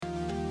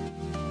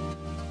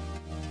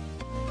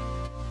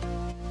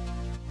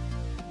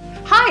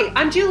Hi,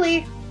 I'm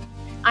Julie.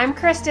 I'm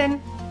Kristen.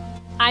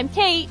 I'm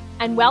Kate,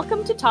 and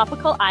welcome to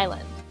Topical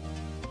Island.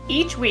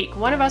 Each week,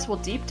 one of us will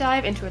deep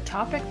dive into a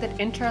topic that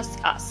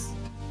interests us.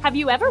 Have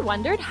you ever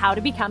wondered how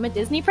to become a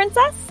Disney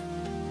princess?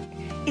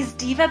 Is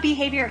diva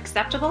behavior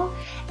acceptable?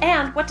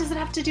 And what does it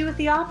have to do with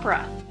the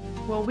opera?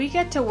 Will we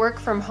get to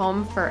work from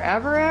home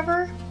forever,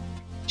 ever?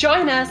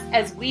 Join us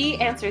as we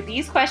answer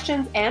these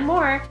questions and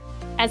more.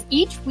 As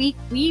each week,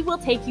 we will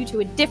take you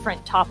to a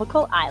different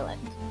topical island.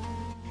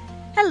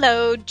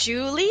 Hello,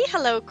 Julie.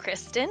 Hello,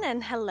 Kristen.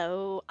 And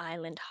hello,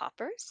 Island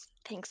Hoppers.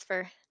 Thanks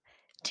for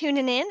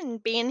tuning in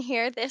and being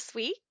here this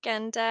week.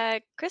 And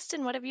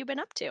Kristen, what have you been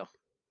up to?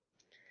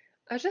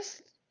 I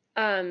just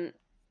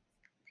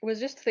was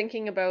just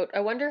thinking about, I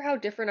wonder how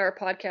different our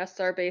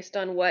podcasts are based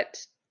on what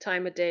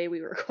time of day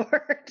we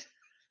record.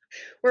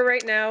 We're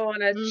right now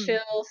on a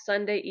chill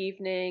Sunday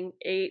evening,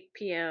 8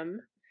 p.m.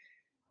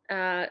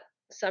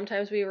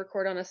 Sometimes we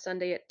record on a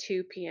Sunday at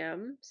 2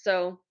 p.m.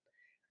 So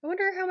I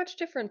wonder how much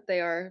different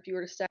they are if you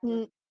were to stack them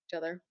against each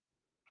other.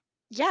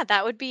 Yeah,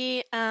 that would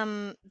be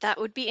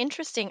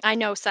interesting. I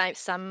know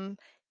some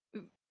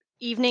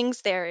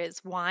evenings there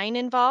is wine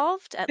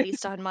involved, at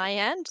least on my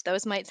end.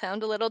 Those might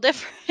sound a little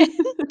different.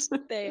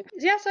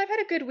 Yes, I've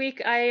had a good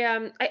week.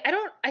 I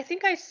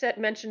think I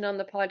mentioned on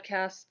the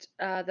podcast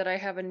that I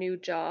have a new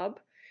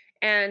job,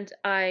 and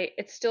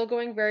it's still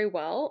going very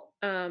well.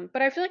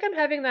 But I feel like I'm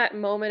having that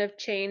moment of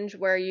change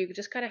where you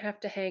just kind of have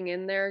to hang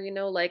in there,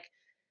 like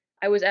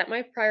I was at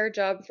my prior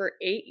job for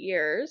 8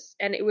 years,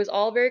 and it was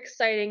all very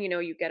exciting.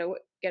 You get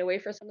away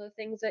from some of the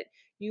things that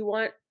you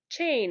want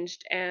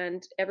changed,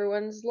 and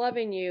everyone's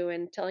loving you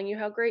and telling you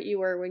how great you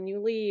were when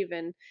you leave,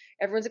 and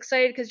everyone's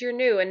excited because you're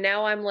new. And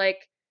now I'm like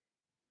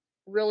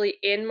really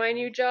in my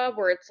new job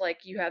where it's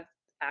like you have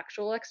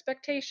actual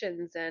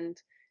expectations, and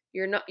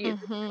there's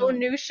no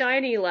new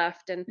shiny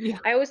left. And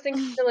I always think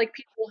to like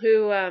people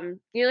who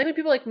like when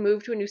people like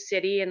move to a new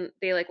city and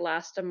they like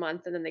last a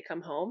month and then they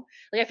come home,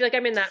 like I feel like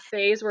I'm in that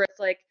phase where it's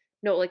like,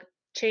 no, like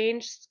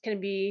change can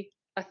be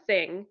a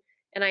thing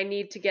and I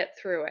need to get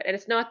through it. And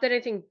it's not that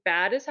anything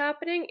bad is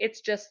happening,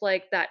 it's just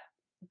like that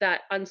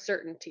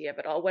uncertainty of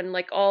it all, when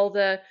like all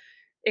the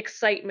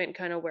excitement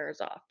kind of wears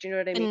off. Do you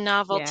know what I mean? The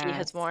novelty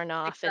has worn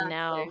off, Exactly.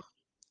 and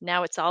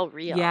now it's all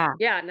real.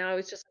 Yeah, now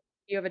it's just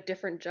you have a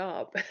different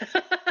job.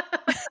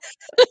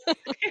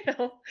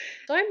 So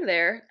I'm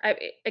there.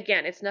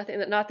 Again, it's not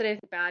that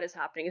anything bad is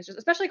happening. It's just,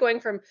 especially going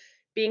from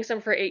being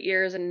some for 8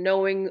 years and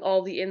knowing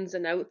all the ins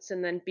and outs,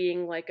 and then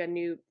being like a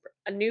new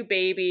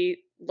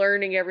baby,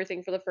 learning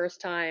everything for the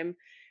first time,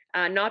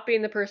 not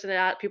being the person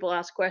that people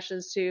ask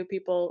questions to.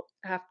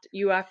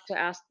 You have to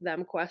ask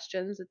them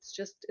questions.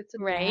 It's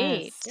a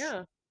right.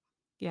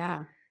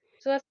 Yeah.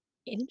 So that's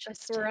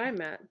interesting. where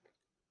I'm at.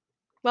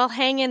 Well,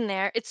 hang in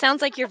there. It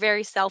sounds like you're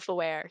very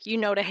self-aware. You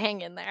know to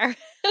hang in there.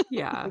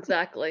 Yeah.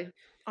 Exactly.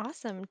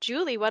 Awesome.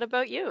 Julie, what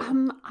about you?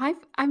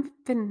 I've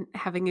been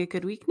having a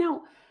good week.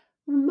 Now,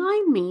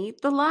 remind me,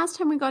 the last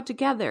time we got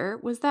together,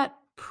 was that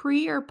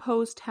pre or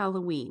post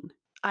Halloween?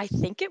 I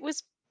think it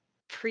was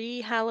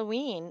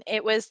pre-Halloween.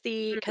 It was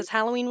because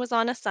Halloween was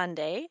on a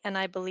Sunday, and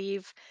I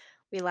believe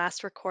we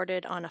last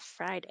recorded on a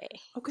Friday.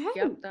 Okay.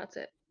 Yep, that's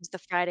it. It was the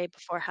Friday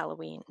before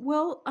Halloween.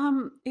 Well,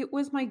 it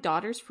was my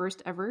daughter's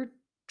first ever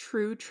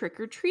true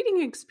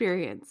trick-or-treating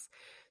experience.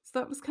 So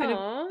that was kind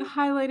of the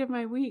highlight of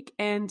my week.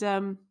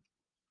 And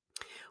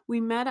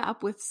we met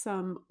up with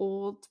some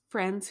old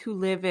friends who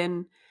live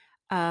in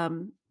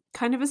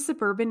kind of a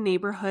suburban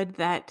neighborhood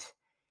that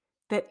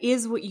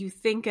is what you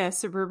think a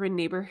suburban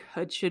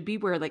neighborhood should be,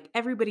 where like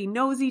everybody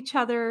knows each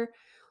other.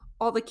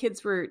 All the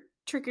kids were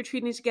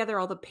trick-or-treating together.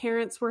 All the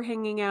parents were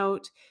hanging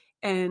out,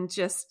 and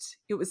just,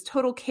 it was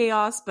total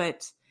chaos,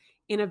 but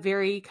in a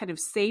very kind of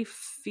safe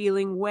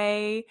feeling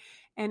way.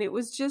 And it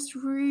was just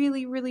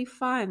really, really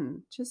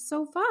fun. Just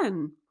so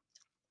fun.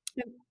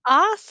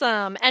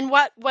 Awesome. And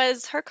what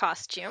was her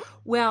costume?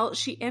 Well,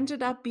 she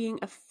ended up being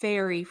a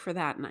fairy for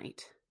that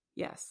night.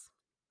 Yes.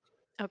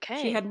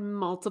 Okay. She had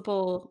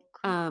multiple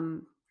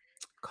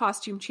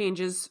costume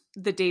changes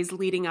the days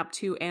leading up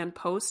to and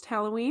post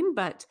Halloween,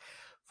 but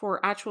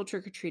for actual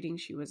trick-or-treating,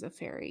 she was a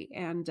fairy.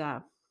 And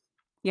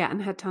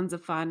and had tons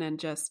of fun, and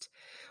just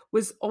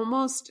was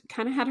almost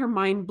kind of had her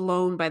mind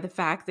blown by the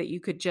fact that you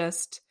could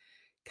just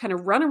kind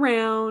of run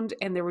around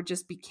and there would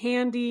just be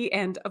candy.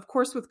 And of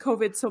course, with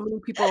COVID, so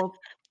many people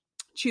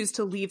choose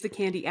to leave the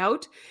candy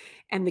out,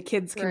 and the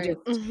kids can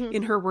just,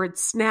 in her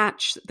words,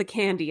 snatch the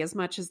candy as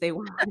much as they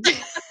want.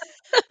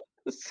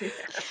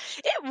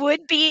 It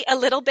would be a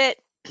little bit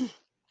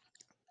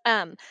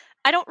I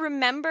don't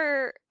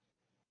remember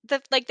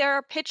there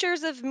are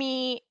pictures of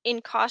me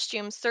in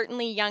costume,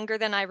 certainly younger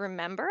than I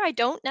remember. I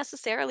don't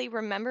necessarily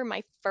remember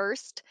my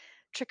first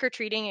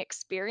trick-or-treating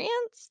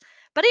experience,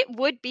 but it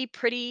would be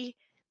pretty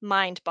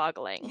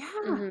mind-boggling.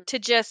 Yeah. To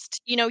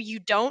just, you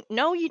don't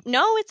know,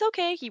 no, it's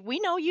okay. We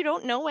know you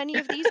don't know any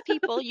of these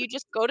people. You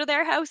just go to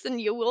their house and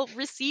you will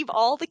receive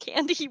all the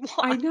candy you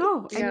want. I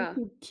know. And Yeah. you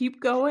can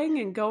keep going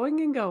and going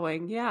and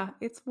going. Yeah,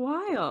 it's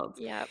wild.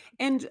 Yeah.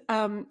 And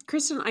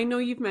Kristen, I know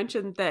you've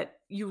mentioned that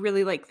you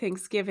really like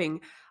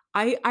Thanksgiving.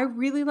 I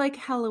really like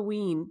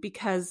Halloween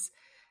because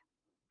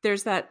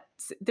there's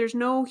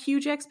no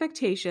huge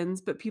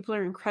expectations, but people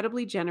are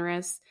incredibly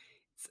generous.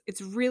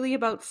 It's really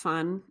about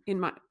fun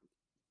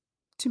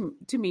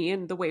to me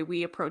and the way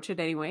we approach it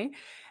anyway.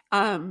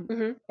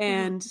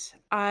 And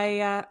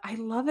I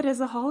love it as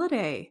a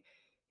holiday.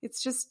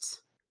 It's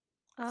just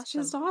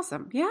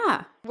awesome.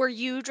 Yeah. Were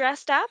you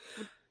dressed up?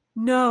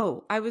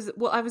 No, I was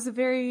a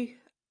very,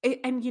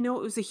 and it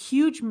was a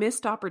huge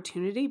missed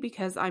opportunity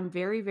because I'm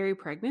very, very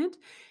pregnant,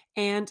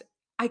 and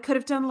I could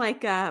have done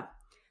like a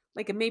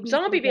maybe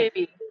zombie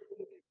baby.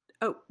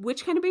 Oh,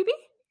 which kind of baby?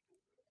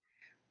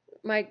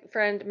 My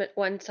friend,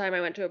 one time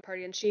I went to a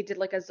party and she did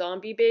like a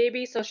zombie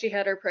baby. So she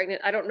had her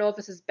pregnant. I don't know if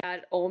this is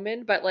bad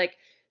omen, but like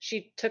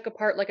she took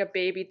apart like a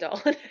baby doll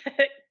and had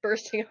it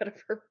bursting out of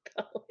her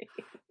belly.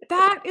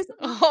 That is,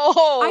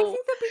 I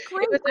think that'd be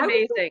great. It was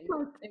amazing.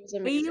 It was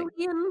amazing.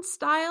 Alien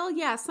style.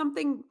 Yeah.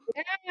 Something.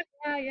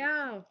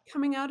 Yeah.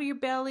 Coming out of your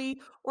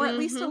belly, or at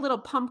least a little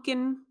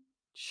pumpkin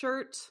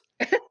shirt.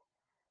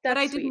 But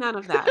I did none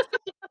of that.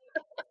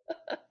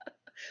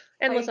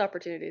 Endless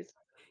opportunities.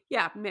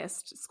 Yeah,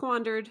 missed,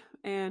 squandered,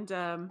 and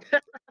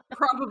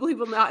probably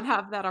will not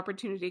have that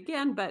opportunity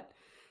again, but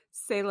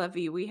c'est la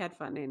vie. We had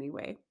fun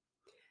anyway.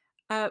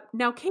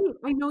 Now, Kate,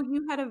 I know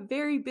you had a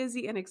very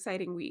busy and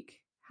exciting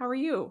week. How are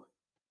you?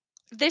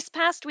 This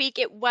past week,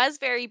 it was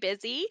very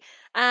busy.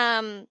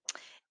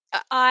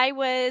 I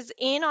was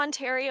in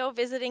Ontario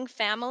visiting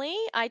family.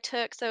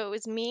 So it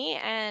was me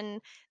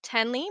and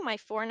Tenley, my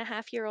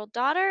 4.5-year-old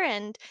daughter,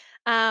 and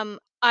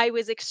I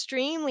was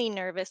extremely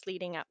nervous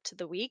leading up to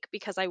the week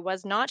because I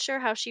was not sure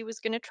how she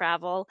was going to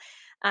travel.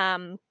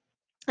 And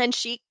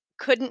she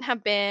couldn't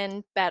have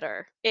been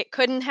better. It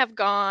couldn't have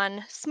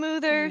gone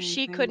smoother.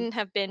 She couldn't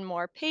have been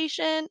more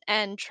patient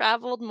and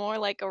traveled more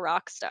like a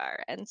rock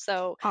star. And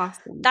so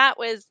that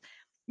was,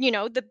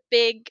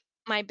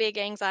 my big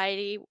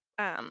anxiety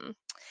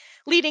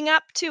leading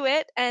up to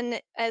it.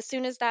 And as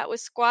soon as that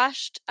was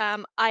squashed,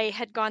 I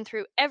had gone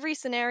through every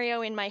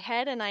scenario in my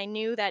head, and I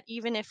knew that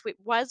even if it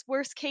was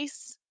worst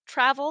case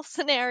travel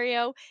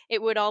scenario,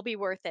 it would all be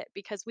worth it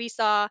because we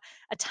saw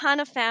a ton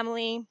of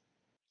family,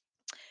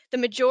 the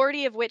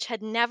majority of which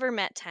had never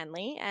met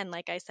Tenley. And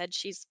like I said,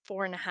 she's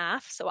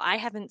 4.5, so I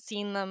haven't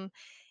seen them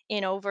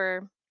in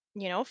over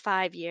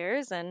 5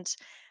 years. And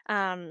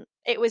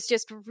it was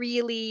just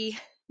really,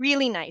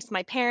 really nice.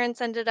 My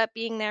parents ended up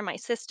being there. My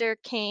sister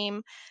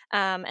came,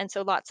 and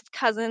so lots of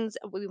cousins.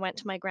 We went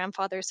to my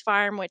grandfather's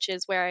farm, which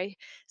is where I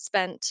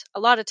spent a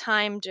lot of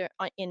time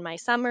in my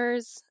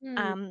summers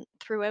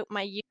throughout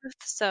my youth.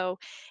 So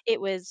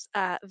it was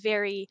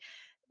very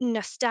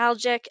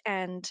nostalgic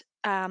and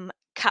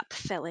cup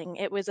filling.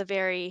 It was a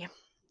very,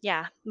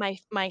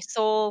 my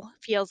soul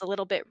feels a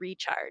little bit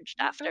recharged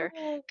after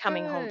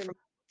coming home from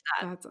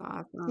that. That's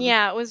awesome.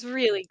 Yeah, it was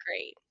really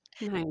great.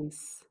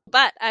 Nice.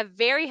 But I'm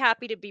very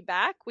happy to be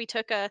back. We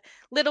took a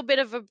little bit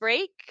of a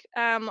break.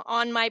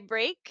 On my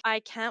break, I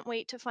can't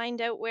wait to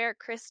find out where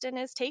Kristen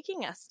is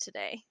taking us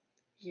today.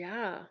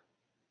 Yeah.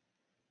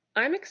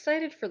 I'm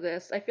excited for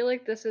this. I feel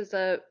like this is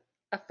a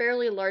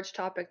fairly large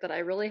topic that I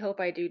really hope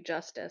I do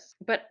justice.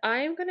 But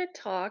I'm going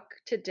to talk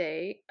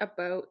today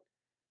about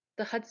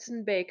the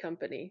Hudson Bay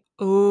Company.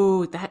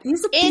 Oh, that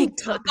is a big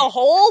topic.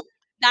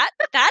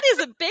 That is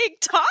a big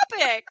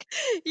topic.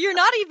 You're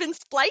not even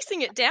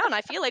splicing it down.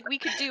 I feel like we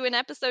could do an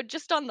episode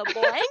just on the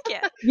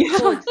blanket. Yeah,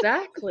 well,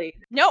 exactly.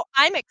 No,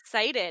 I'm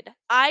excited.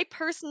 I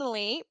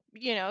personally,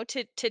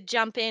 to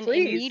jump in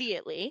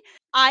immediately,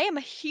 I am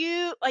a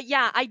huge,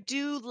 I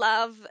do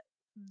love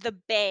the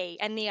Bay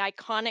and the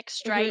iconic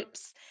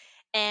stripes.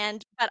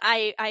 But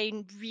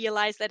I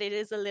realize that it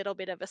is a little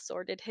bit of a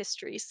sordid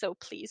history. So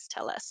please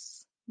tell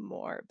us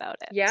more about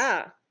it.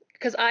 Yeah.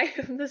 Because I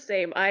am the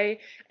same.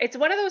 It's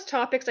one of those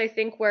topics I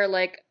think where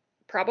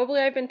probably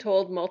I've been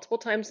told multiple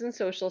times in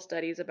social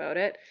studies about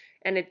it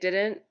and it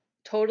didn't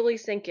totally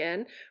sink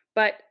in.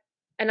 But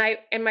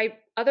my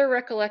other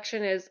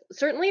recollection is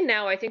certainly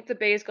now I think the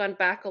Bay has gone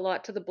back a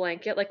lot to the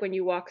blanket. Like when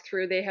you walk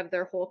through, they have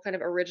their whole kind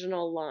of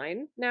original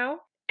line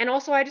now. And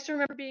also I just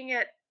remember being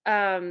at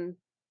the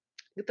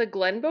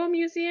Glenbow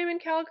Museum in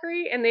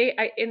Calgary, and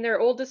in their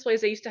old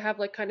displays they used to have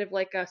kind of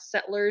like a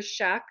settler's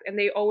shack, and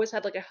they always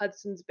had like a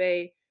Hudson's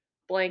Bay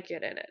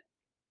blanket in it.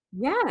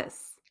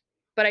 Yes.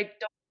 But I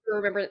don't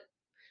remember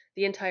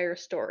the entire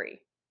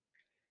story.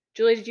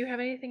 Julie, did you have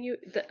anything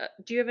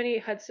do you have any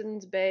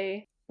Hudson's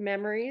Bay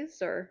memories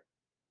or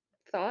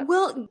thoughts?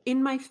 Well,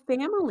 in my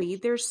family,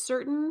 there's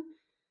certain,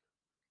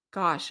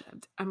 gosh,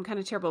 I'm kind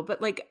of terrible, but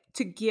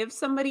to give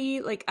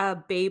somebody a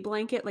Bay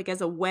blanket,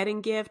 as a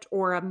wedding gift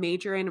or a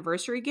major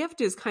anniversary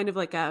gift is kind of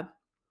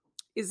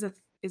is a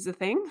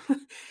thing.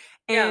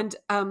 And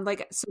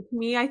so to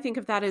me, I think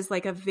of that as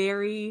a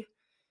very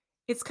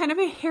it's kind of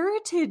a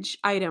heritage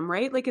item,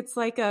 right? Like it's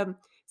like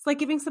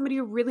giving somebody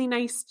a really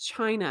nice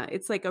china.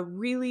 It's like a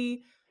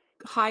really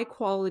high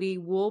quality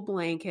wool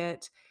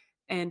blanket,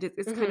 and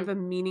it's kind of a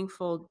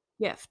meaningful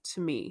gift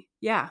to me.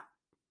 Yeah,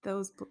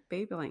 those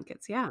bay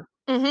blankets. Yeah.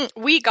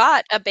 We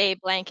got a bay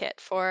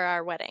blanket for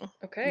our wedding.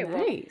 Okay,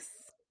 nice.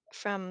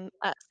 From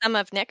some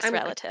of Nick's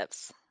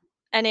relatives,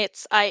 and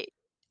I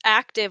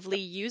actively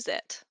use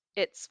it.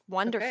 It's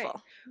wonderful.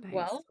 Okay. Nice.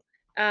 Well,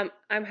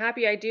 I'm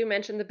happy I do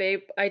mention the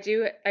bay. I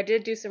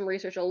did do some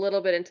research a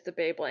little bit into the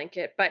bay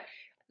blanket, but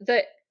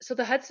the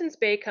Hudson's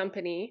Bay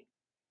Company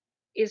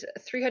is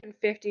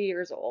 350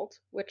 years old,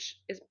 which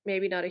is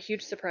maybe not a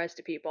huge surprise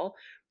to people,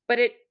 but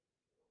it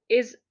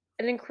is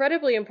an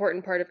incredibly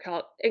important part of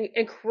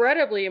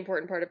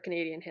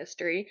Canadian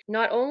history.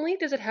 Not only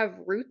does it have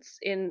roots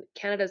in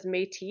Canada's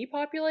Métis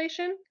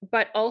population,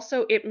 but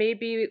also it may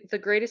be the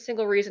greatest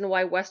single reason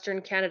why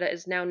Western Canada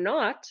is now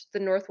not the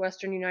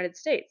Northwestern United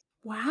States.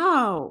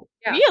 Wow.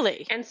 Yeah.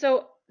 Really? And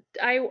so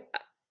I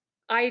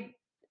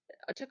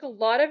took a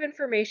lot of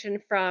information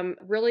from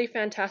a really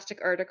fantastic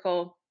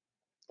article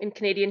in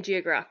Canadian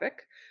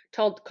Geographic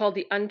called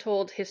The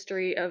Untold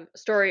Story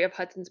of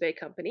Hudson's Bay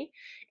Company.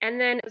 And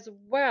then as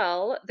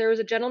well, there was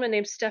a gentleman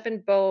named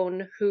Stephen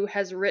Bone who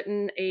has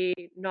written a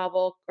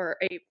novel or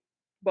a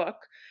book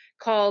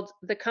called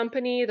The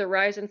Company, The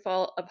Rise and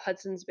Fall of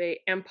Hudson's Bay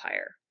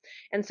Empire.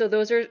 And so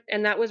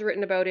that was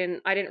written about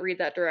I didn't read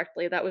that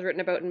directly, that was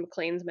written about in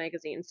Maclean's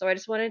magazine. So I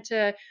just wanted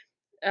to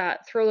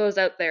throw those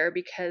out there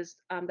because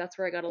that's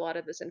where I got a lot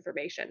of this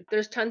information.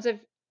 There's tons of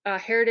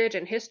heritage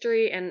and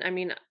history, and I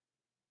mean,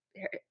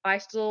 I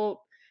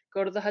still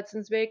go to the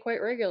Hudson's Bay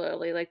quite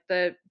regularly, like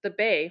the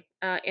bay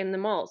in the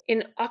malls.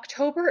 In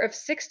October of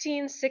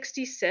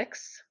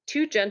 1666,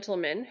 two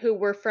gentlemen who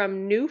were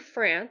from New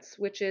France,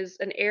 which is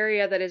an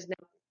area that is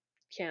now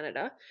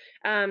Canada,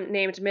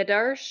 named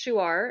Médard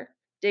Chouart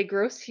de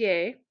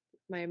Grossier,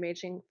 my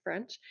amazing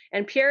French,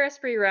 and Pierre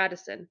Esprit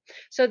Radisson.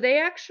 So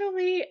they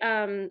actually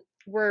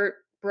were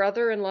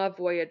brother-in-law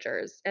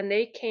voyagers, and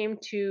they came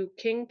to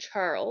King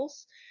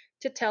Charles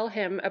to tell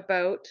him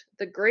about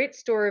the great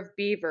store of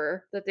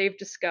beaver that they've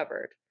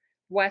discovered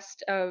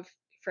west of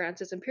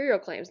France's imperial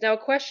claims. Now, a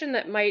question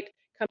that might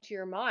come to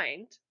your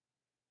mind,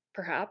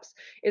 perhaps,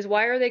 is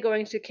why are they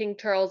going to King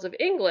Charles of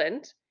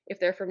England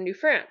if they're from New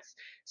France?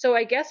 So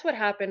I guess what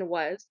happened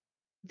was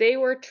they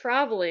were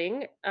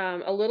traveling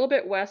a little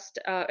bit west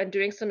and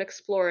doing some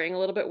exploring a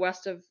little bit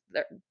west of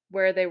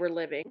where they were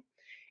living,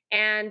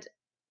 and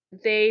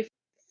they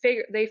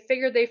figured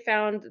they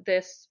found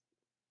this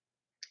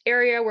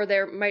area where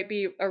there might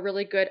be a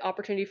really good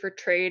opportunity for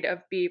trade of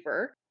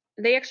beaver.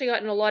 They actually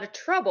got in a lot of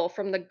trouble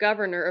from the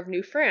governor of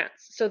New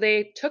France. So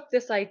they took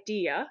this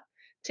idea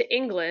to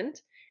England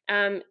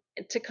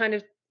to kind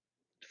of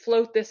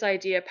float this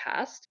idea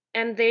past,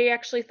 and they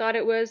actually thought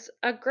it was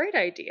a great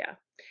idea.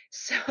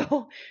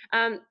 So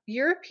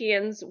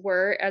Europeans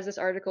were, as this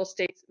article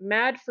states,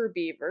 mad for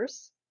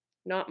beavers,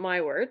 not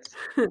my words,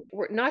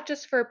 not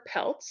just for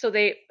pelts. So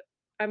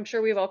I'm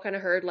sure we've all kind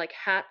of heard like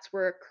hats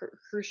were a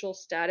crucial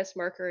status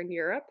marker in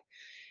Europe.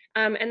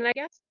 And I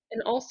guess,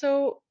 and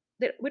also,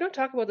 we don't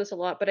talk about this a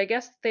lot, but I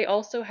guess they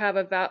also have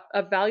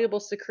a valuable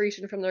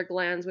secretion from their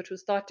glands, which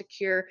was thought to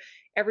cure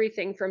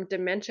everything from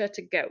dementia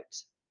to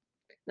gout.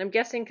 And I'm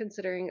guessing,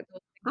 considering,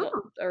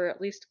 or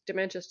at least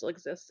dementia still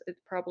exists, it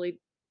probably,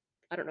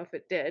 I don't know if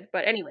it did,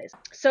 but anyways.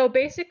 So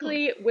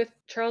basically, with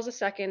Charles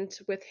II,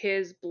 with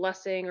his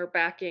blessing or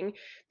backing,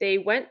 they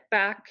went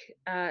back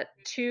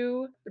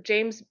to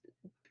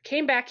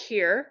came back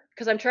here,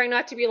 because I'm trying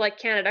not to be like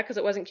Canada, because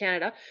it wasn't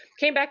Canada,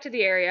 came back to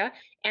the area,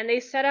 and they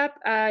set up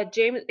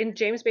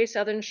James Bay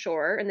Southern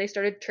Shore, and they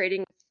started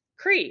trading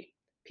Cree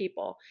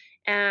people,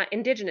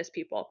 indigenous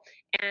people.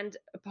 And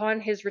upon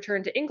his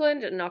return to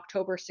England in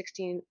October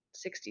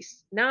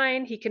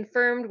 1669, he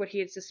confirmed what he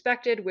had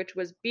suspected, which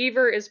was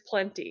beaver is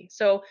plenty.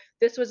 So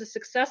this was a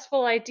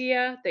successful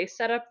idea. They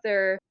set up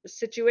their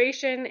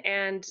situation,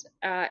 and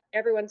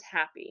everyone's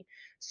happy.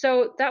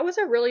 So that was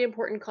a really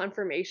important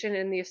confirmation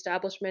in the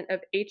establishment of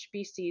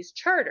HBC's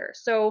charter.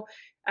 So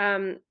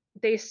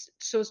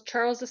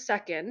Charles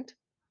II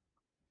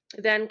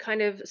then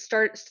kind of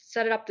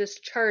set up this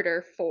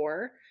charter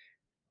for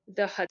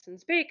the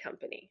Hudson's Bay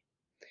Company.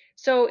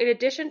 So in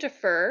addition to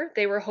fur,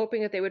 they were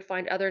hoping that they would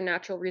find other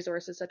natural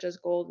resources such as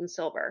gold and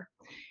silver.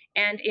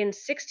 And in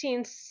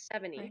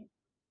 1670,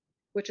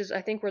 which is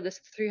I think where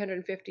this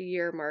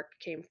 350-year mark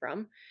came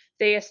from,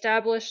 they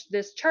established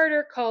this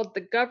charter called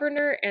the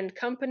Governor and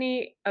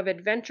Company of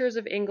Adventurers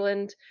of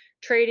England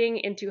Trading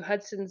into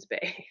Hudson's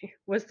Bay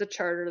was the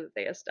charter that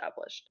they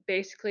established.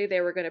 Basically,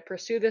 they were going to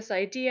pursue this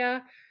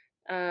idea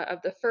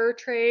of the fur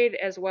trade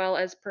as well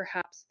as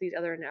perhaps these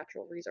other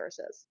natural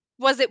resources.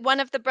 Was it one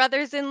of the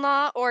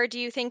brothers-in-law, or do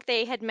you think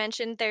they had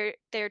mentioned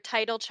their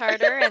title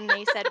charter and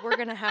they said, we're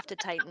going to have to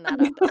tighten that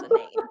up as a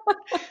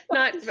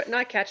name?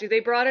 Not catchy.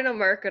 They brought in a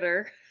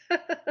marketer.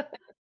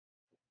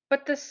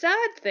 But the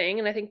sad thing,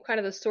 and I think kind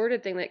of the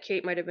sordid thing that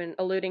Kate might have been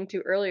alluding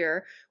to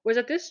earlier, was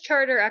that this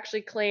charter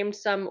actually claimed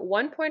some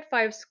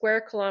 1.5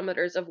 square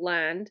kilometers of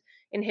land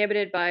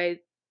inhabited by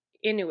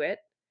Inuit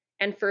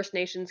and First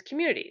Nations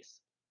communities.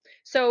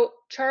 So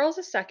Charles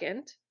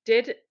II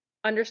did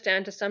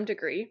understand to some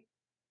degree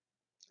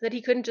that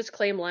he couldn't just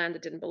claim land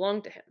that didn't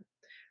belong to him.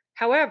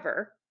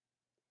 However,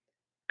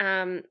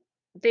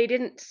 they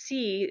didn't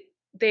see,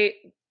 they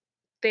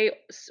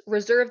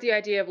reserved the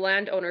idea of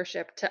land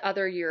ownership to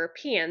other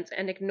Europeans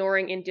and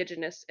ignoring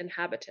indigenous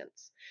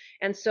inhabitants.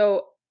 And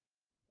so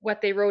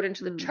what they wrote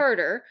into the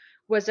charter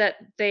was that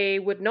they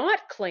would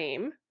not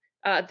claim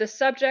the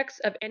subjects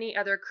of any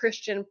other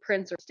Christian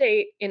prince or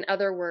state, in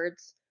other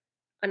words,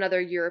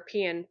 another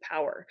European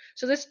power.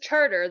 So this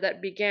charter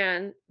that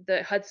began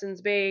the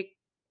Hudson's Bay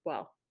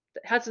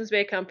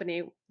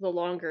Company, the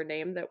longer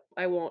name that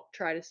I won't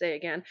try to say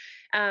again,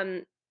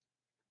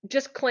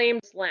 just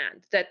claimed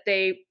land that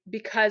they,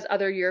 because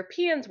other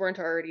Europeans weren't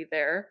already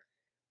there,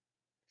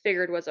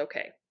 figured was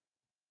okay.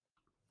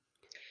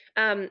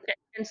 And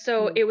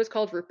so it was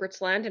called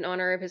Rupert's Land in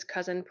honor of his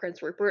cousin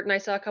Prince Rupert. And I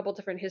saw a couple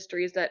different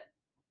histories that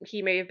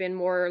he may have been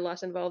more or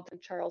less involved in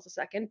Charles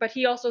II, but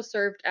he also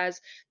served as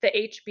the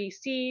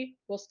HBC,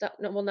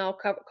 we'll now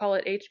call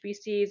it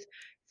HBC's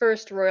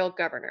first royal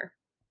governor.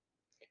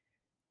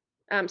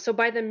 So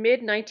by the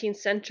mid-19th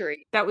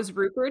century... That was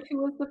Rupert who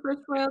was the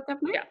first royal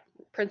governor? Yeah,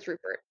 Prince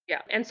Rupert,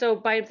 yeah. And so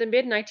by the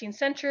mid-19th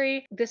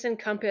century, this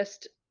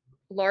encompassed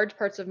large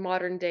parts of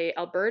modern-day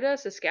Alberta,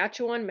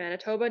 Saskatchewan,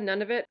 Manitoba,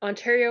 Nunavut,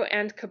 Ontario,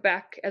 and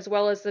Quebec, as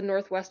well as the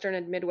northwestern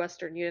and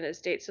midwestern United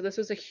States. So this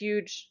was a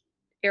huge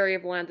area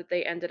of land that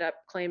they ended up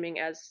claiming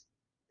as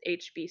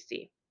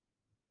HBC.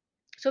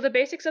 So the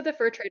basics of the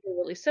fur trade were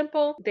really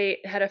simple. They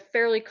had a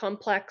fairly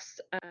complex,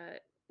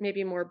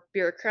 maybe more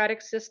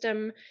bureaucratic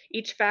system.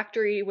 Each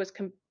factory was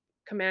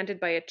commanded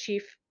by a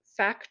chief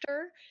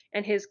factor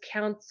and his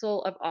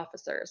council of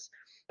officers.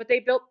 But they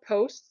built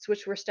posts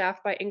which were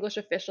staffed by English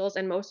officials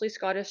and mostly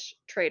Scottish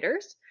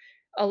traders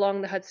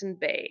along the Hudson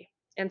Bay.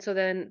 And so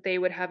then they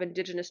would have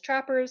indigenous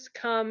trappers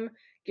come,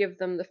 give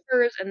them the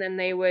furs, and then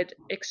they would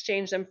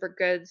exchange them for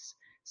goods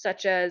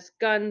such as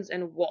guns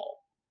and wool.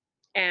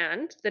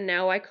 And the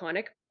now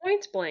iconic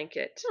point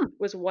blanket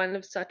was one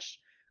of such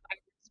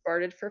items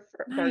bartered for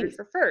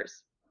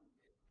furs.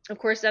 Of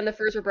course, then the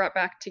furs were brought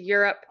back to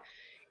Europe,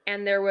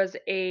 and there was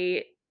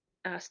a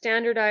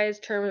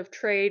standardized term of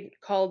trade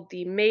called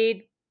the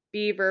made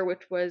beaver,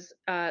 which was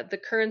the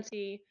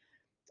currency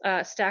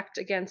stacked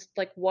against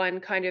like one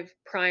kind of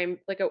prime,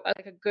 like a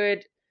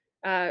good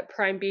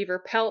prime beaver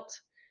pelt.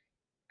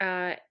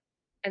 And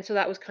so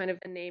that was kind of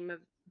the name of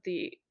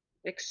the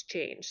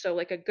exchange. So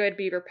like a good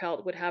beaver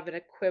pelt would have an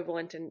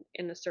equivalent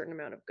in a certain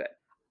amount of good.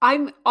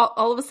 I'm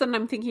all of a sudden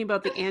I'm thinking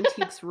about the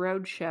Antiques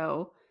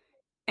Roadshow,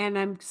 and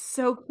I'm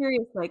so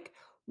curious, like,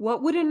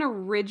 what would an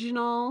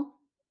original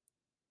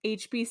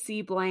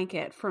HBC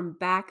blanket from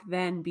back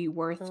then be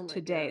worth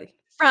today? God.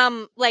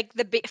 From like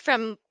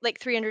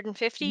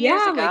 350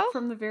 years ago? Yeah, like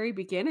from the very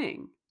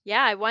beginning.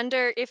 Yeah, I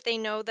wonder if they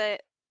know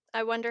that.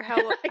 I wonder how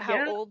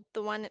old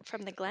the one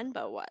from the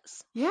Glenbow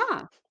was.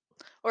 Yeah.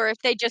 Or if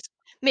they just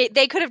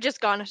they could have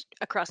just gone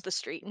across the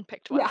street and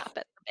picked one up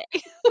at the bay.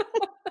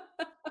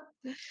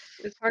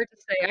 It's hard to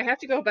say. I have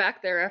to go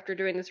back there after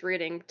doing this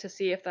reading to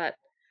see if that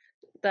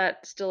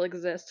still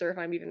exists or if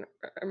I'm even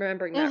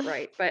remembering that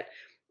right. But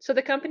so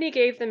the company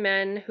gave the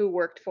men who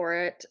worked for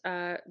it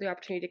the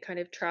opportunity to kind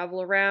of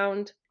travel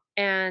around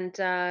and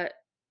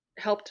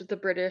helped the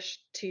British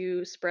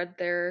to spread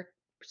their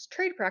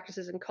trade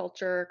practices and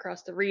culture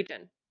across the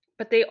region.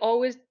 But they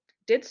always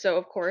did so,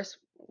 of course,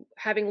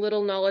 having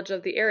little knowledge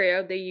of the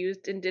area. They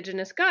used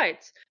indigenous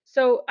guides.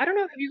 So I don't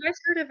know, have you guys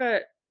heard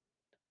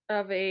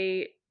of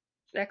a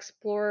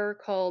explorer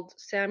called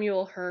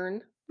Samuel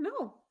Hearne?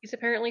 No. He's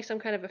apparently some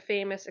kind of a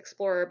famous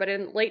explorer, but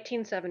in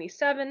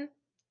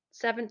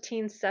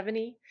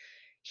 1770,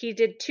 he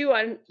did 2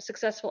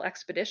 unsuccessful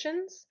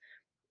expeditions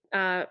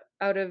from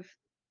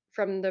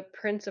the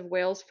Prince of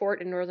Wales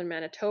Fort in northern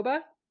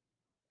Manitoba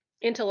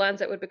into lands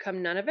that would become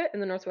Nunavut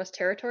in the Northwest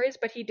Territories,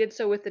 but he did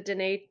so with the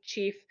Dene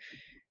chief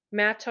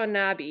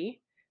Matonabbee,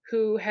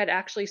 who had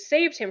actually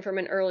saved him from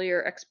an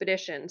earlier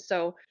expedition.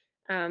 So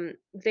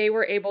they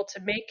were able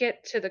to make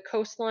it to the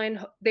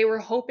coastline. They were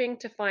hoping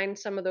to find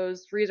some of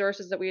those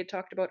resources that we had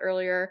talked about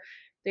earlier.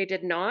 They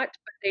did not,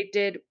 but they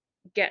did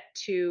get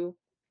to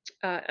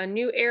a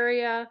new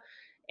area,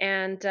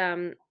 and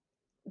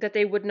that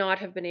they would not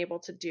have been able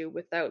to do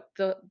without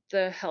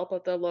the help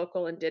of the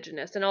local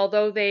indigenous. And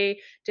although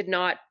they did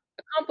not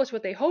accomplish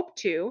what they hoped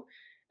to,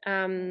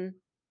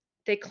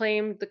 they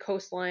claimed the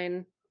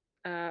coastline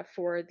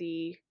for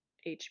the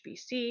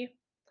HBC,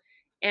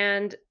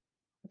 and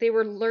they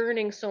were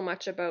learning so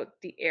much about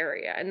the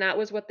area, and that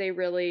was what they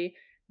really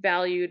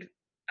valued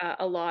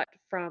a lot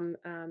from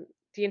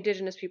the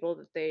indigenous people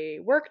that they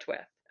worked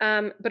with.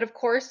 But of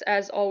course,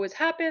 as always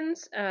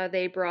happens,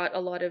 they brought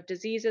a lot of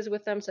diseases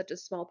with them, such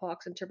as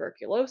smallpox and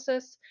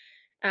tuberculosis,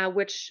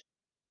 which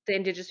the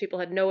indigenous people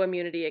had no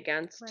immunity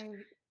against.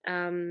 Right.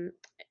 And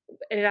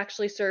it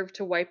actually served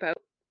to wipe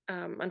out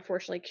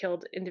unfortunately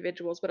killed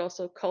individuals, but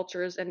also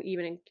cultures and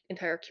even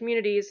entire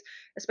communities,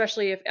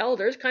 especially if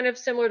elders, kind of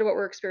similar to what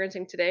we're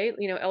experiencing today,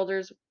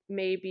 elders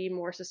may be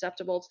more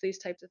susceptible to these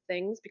types of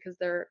things because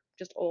they're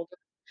just older.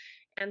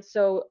 And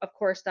so, of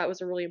course, that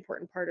was a really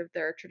important part of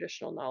their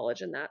traditional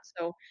knowledge in that.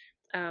 So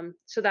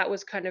that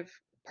was kind of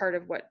part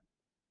of what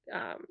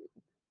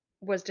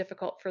was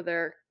difficult for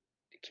their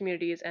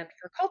communities and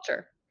for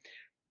culture.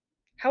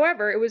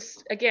 However, it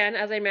was, again,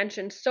 as I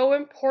mentioned, so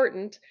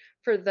important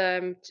for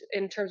them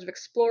in terms of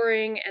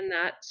exploring and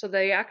that. So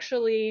they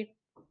actually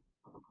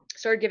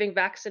started giving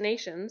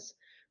vaccinations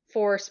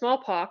for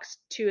smallpox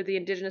to the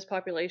indigenous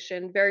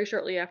population very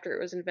shortly after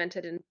it was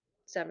invented in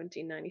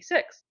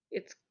 1796.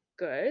 It's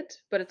good,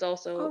 but it's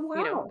also,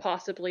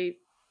 possibly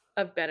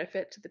of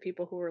benefit to the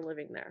people who were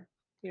living there.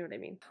 You know what I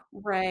mean?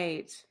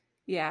 Right.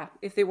 Yeah.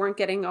 If they weren't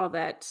getting all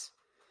that,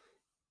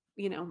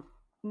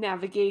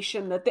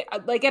 navigation that they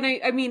like, and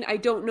I mean, I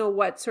don't know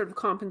what sort of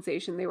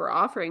compensation they were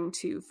offering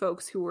to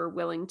folks who were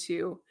willing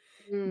to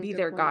be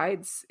their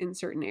guides in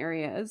certain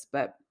areas,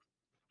 but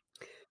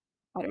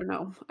I don't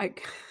know.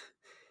 It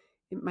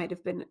might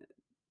have been,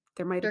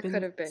 there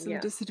could have been some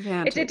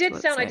disadvantage. It did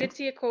sound, I did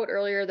see a quote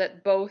earlier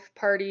that both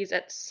parties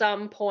at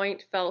some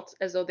point felt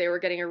as though they were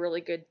getting a really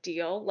good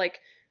deal,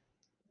 like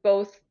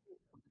both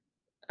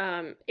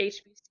HBC.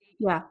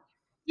 Yeah.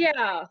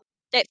 Yeah.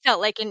 It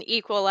felt like an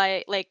equal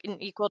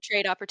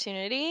trade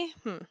opportunity.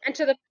 And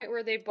to the point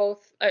where they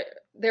both,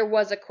 there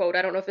was a quote,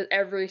 I don't know if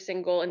every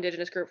single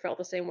Indigenous group felt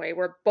the same way,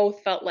 where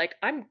both felt like,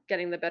 I'm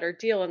getting the better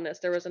deal in this.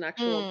 There was an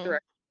actual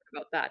direct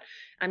about that.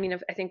 I mean,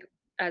 I think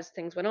as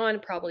things went on,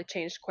 probably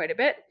changed quite a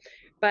bit.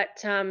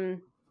 But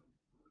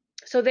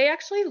so they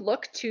actually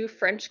looked to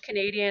French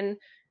Canadian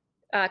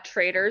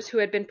traders who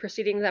had been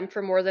preceding them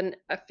for more than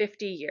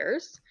 50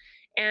 years,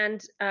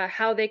 and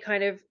how they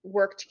kind of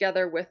work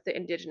together with the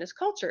indigenous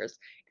cultures.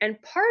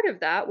 And part of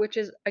that, which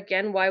is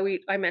again why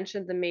I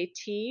mentioned the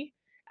Métis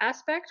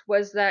aspect,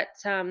 was that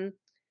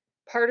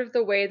part of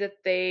the way that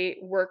they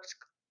worked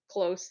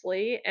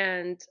closely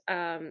and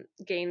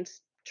gained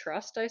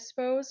trust, I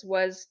suppose,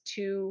 was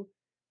through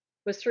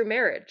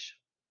marriage.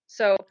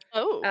 So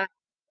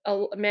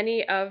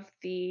many of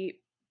the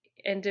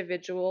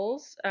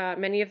individuals,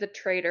 many of the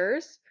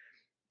traders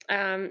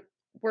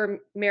were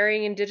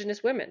marrying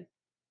indigenous women.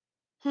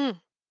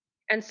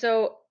 And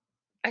so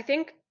I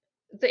think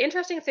the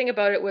interesting thing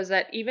about it was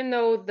that even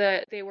though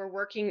they were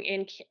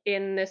working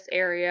in this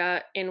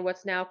area in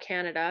what's now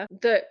Canada,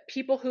 the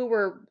people who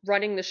were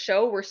running the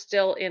show were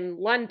still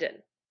in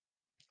London.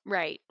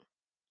 Right.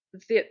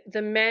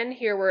 The men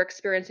here were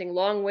experiencing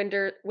long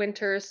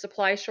winters,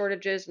 supply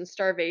shortages, and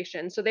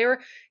starvation. So they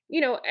were,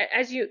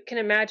 as you can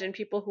imagine,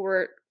 people who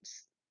were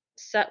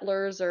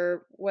settlers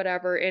or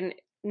whatever in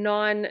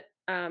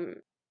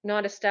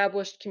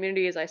non-established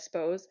communities, I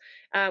suppose,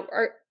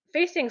 are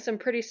facing some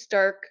pretty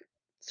stark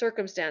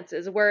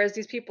circumstances, whereas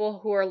these people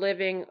who are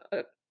living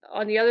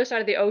on the other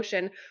side of the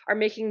ocean are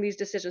making these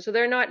decisions. So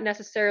they're not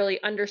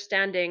necessarily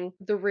understanding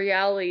the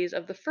realities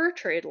of the fur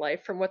trade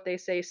life from what they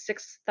say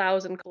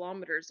 6,000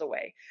 kilometers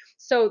away.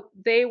 So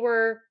they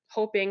were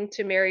hoping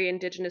to marry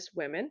indigenous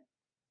women,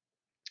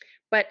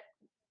 but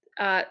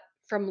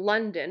from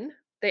London,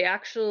 they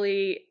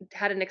actually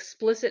had an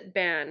explicit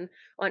ban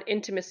on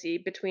intimacy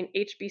between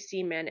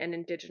HBC men and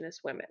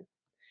indigenous women.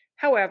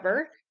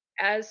 However,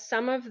 as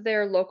some of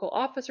their local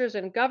officers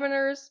and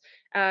governors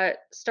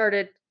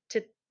started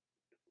to,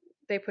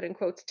 they put in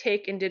quotes,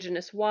 take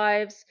indigenous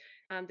wives,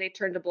 they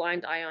turned a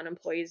blind eye on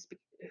employees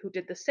who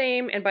did the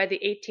same. And by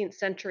the 18th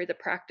century, the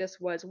practice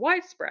was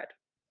widespread.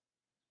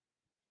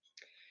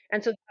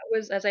 And so that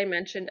was, as I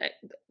mentioned,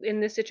 in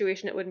this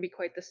situation, it wouldn't be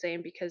quite the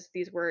same because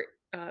these were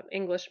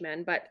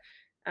Englishmen, but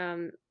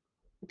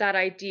that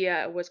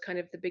idea was kind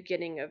of the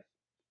beginning of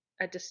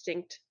a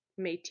distinct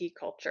Métis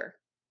culture.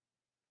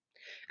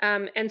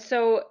 And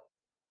so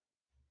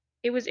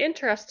it was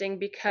interesting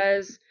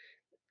because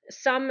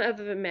some of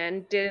the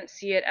men didn't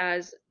see it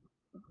as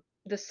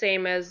the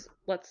same as,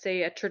 let's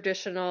say, a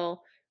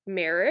traditional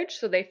marriage.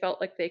 So they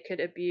felt like they could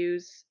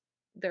abuse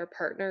their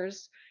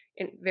partners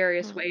in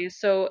various ways.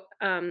 So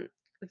the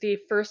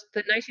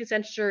 19th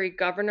century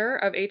governor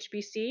of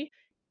HBC,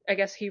 I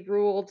guess he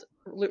ruled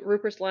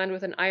Rupert's Land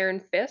with an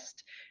iron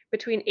fist.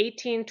 Between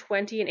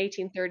 1820 and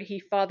 1830, he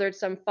fathered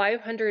some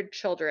 500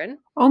 children.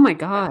 Oh my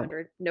God.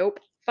 500. Nope.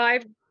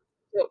 Five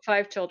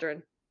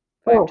children.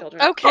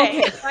 Children.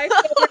 Okay. 5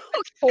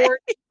 children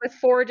with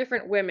four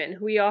different women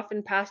who he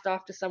often passed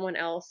off to someone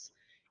else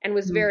and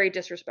was very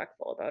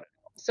disrespectful about it.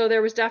 So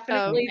there was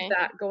definitely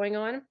that going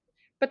on.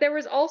 But there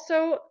was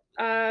also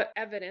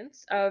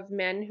evidence of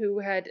men who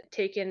had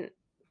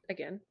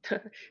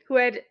who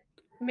had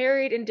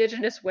married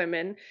indigenous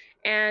women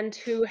and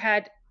who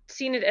had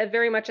seen it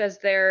very much as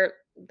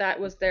that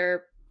was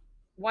their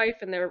wife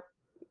and their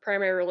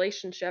primary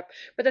relationship.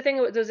 But the thing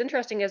that was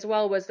interesting as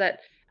well was that,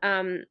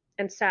 and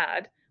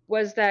sad,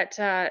 was that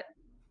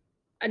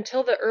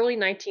until the early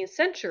 19th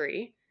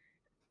century,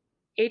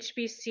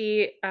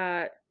 HBC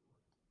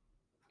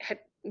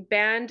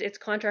banned its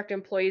contract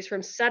employees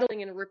from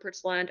settling in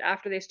Rupert's Land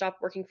after they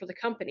stopped working for the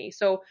company.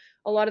 So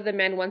a lot of the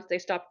men, once they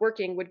stopped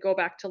working, would go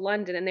back to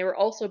London, and they were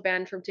also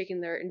banned from taking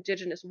their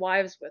Indigenous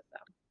wives with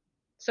them.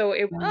 So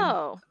it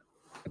was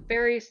a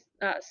very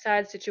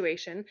sad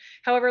situation.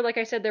 However, like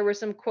I said, there were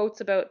some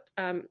quotes about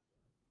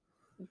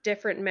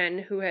different men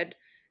who had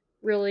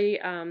really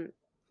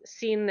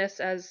seen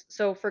this as,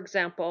 so for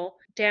example,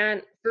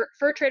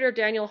 fur trader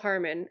Daniel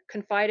Harmon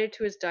confided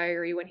to his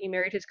diary when he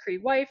married his Cree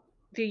wife,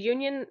 "The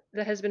union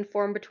that has been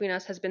formed between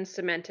us has been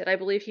cemented." I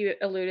believe he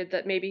alluded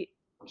that maybe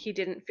he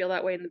didn't feel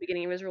that way in the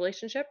beginning of his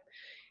relationship.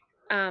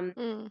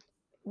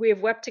 "We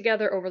have wept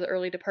together over the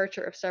early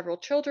departure of several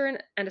children,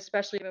 and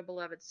especially of a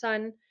beloved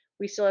son.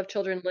 We still have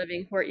children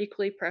living who are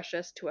equally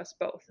precious to us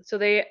both." So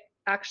they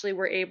actually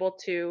were able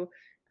to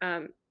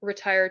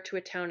retire to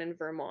a town in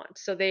Vermont.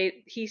 So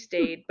he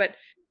stayed, but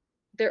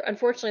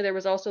unfortunately there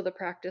was also the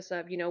practice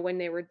of, when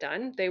they were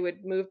done, they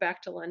would move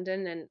back to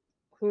London, and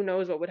who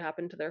knows what would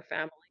happen to their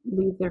family.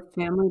 Leave their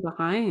family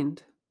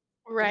behind.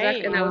 Right.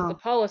 Exactly. And that was the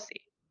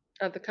policy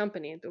of the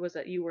company, was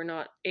that you were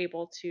not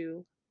able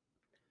to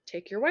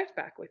take your wife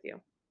back with you.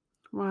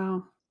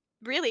 Wow.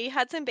 Really,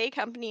 Hudson Bay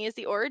Company is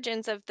the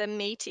origins of the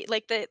Métis,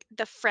 like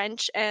the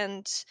French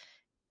and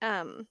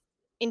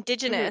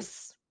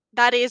Indigenous.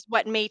 That is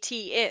what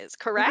Métis is,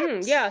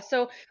 correct? Yeah.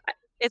 So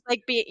it's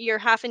like you're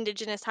half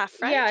Indigenous, half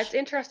French. Yeah, it's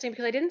interesting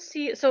because I didn't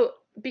see,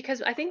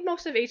 because I think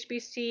most of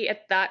HBC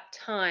at that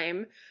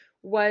time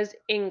was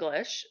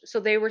English. So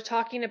they were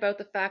talking about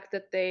the fact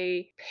that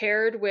they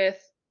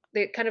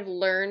kind of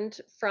learned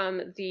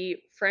from the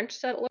French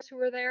settlers who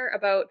were there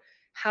about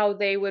how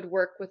they would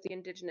work with the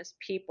Indigenous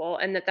people,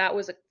 and that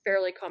was a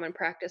fairly common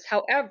practice.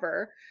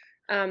 However,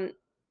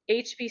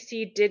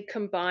 HBC did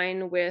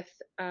combine with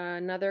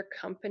another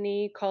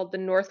company called the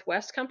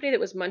Northwest Company that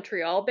was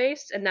Montreal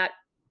based, and that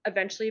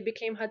eventually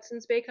became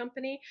Hudson's Bay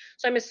Company.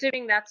 So I'm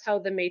assuming that's how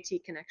the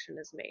Métis connection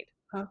is made.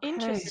 Okay.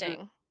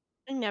 Interesting.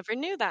 I never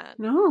knew that.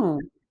 No.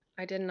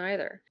 I didn't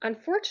either.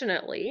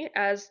 Unfortunately,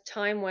 as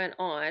time went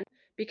on,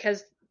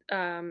 because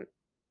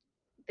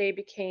they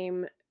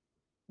became,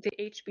 the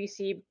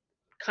HBC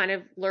kind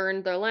of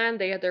learned their land,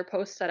 they had their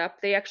posts set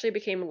up, they actually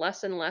became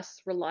less and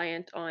less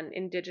reliant on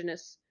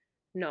Indigenous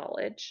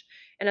knowledge.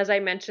 And as I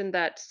mentioned,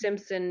 that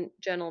Simpson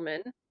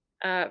gentleman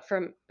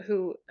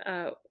who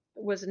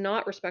was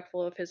not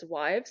respectful of his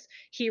wives,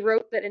 he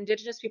wrote that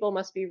Indigenous people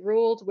must be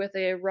ruled with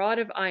a rod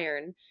of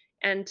iron,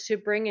 and to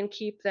bring and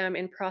keep them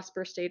in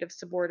prosper state of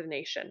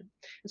subordination.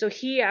 And so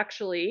he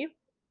actually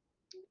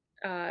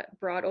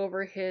brought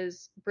over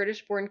his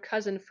British-born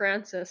cousin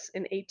Francis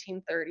in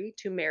 1830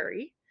 to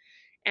marry,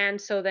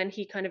 and so then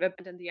he kind of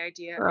abandoned the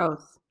idea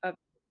of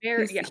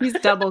marriage. He's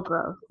double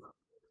growth.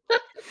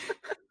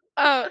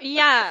 Oh,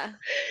 yeah.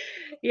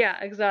 Yeah,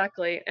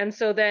 exactly. And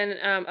so then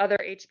other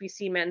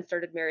HBC men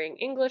started marrying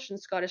English and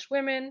Scottish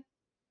women,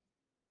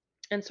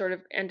 and sort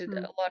of ended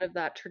a lot of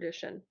that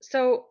tradition.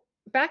 So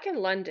back in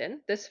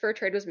London, this fur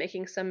trade was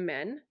making some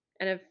men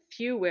and a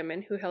few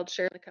women who held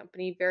shares in the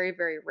company very,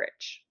 very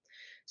rich.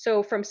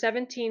 So from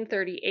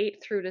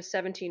 1738 through to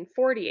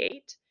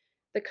 1748,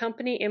 the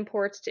company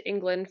imports to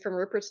England from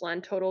Rupert's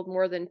Land totaled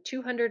more than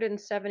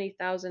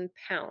 270,000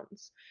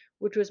 pounds,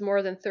 which was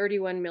more than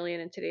 31 million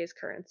in today's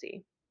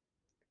currency.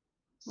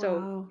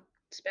 So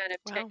span of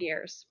 10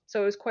 years.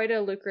 So it was quite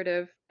a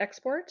lucrative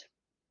export.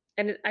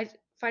 And I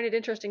find it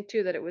interesting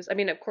too that it was, I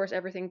mean, of course,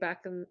 everything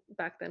back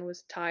then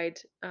was tied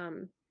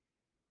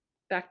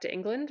back to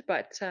England,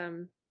 but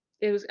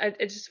I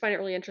just find it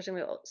really interesting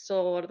that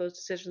still a lot of those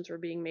decisions were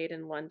being made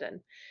in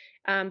London.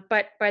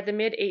 But by the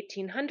mid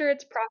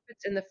 1800s,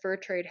 profits in the fur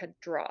trade had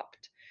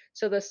dropped.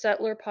 So the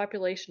settler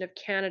population of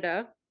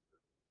Canada,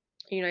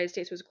 the United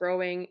States, was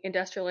growing,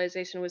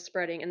 industrialization was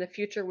spreading, and the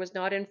future was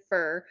not in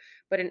fur,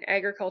 but in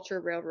agriculture,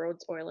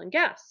 railroads, oil, and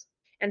gas.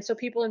 And so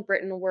people in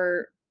Britain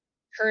were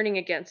turning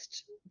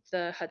against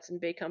the Hudson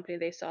Bay Company.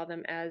 They saw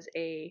them as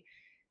a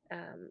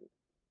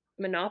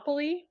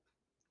monopoly,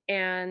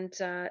 and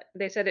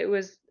they said it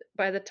was,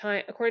 by the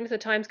time, according to the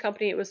Times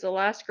Company, it was the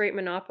last great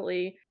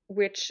monopoly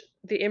which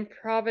the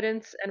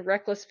improvidence and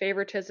reckless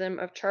favoritism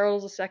of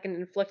Charles II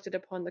inflicted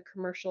upon the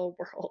commercial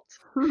world.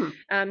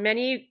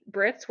 Many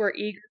Brits were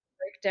eager to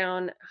break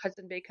down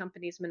Hudson Bay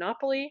Company's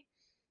monopoly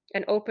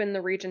and open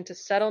the region to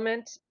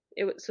settlement.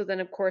 So then,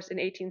 of course, in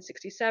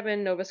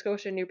 1867, Nova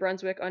Scotia, New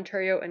Brunswick,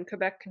 Ontario, and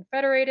Quebec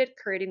confederated,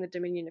 creating the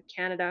Dominion of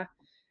Canada.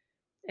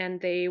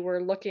 And they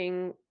were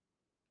looking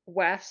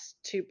west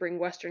to bring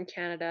Western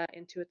Canada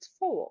into its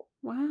fold.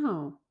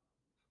 Wow.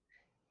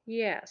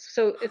 Yes.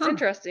 So it's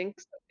interesting.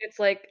 It's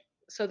like,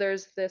 so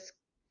there's this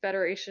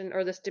federation,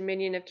 or this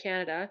Dominion of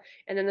Canada,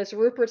 and then this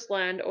Rupert's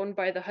Land owned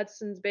by the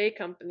Hudson's Bay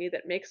Company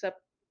that makes up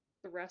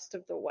the rest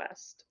of the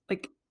West.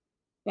 Like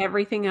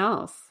everything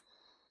else.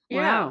 Yeah.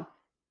 Wow.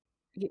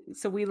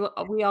 So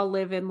we all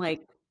live in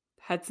like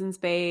Hudson's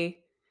Bay,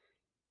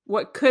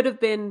 what could have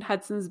been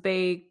Hudson's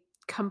Bay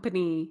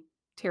Company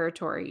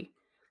territory.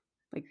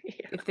 Like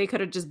if they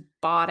could have just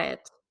bought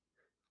it,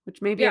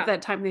 which maybe at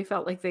that time they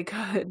felt like they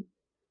could.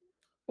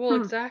 Well,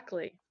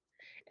 exactly.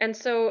 And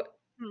so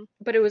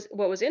But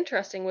what was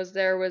interesting was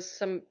there was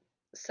some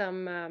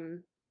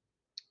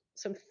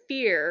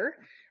fear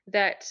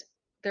that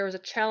there was a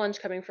challenge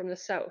coming from the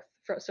South,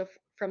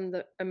 from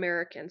the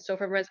Americans. So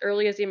from as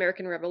early as the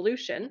American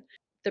Revolution,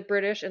 the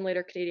British and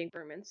later Canadian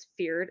governments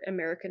feared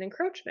American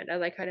encroachment,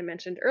 as I kind of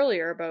mentioned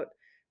earlier about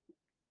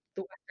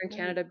the Western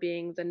Canada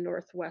being the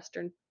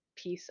northwestern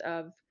piece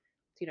of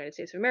the United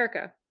States of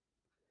America.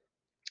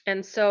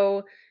 And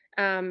so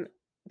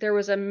there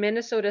was a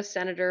Minnesota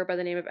senator by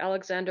the name of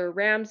Alexander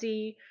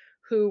Ramsey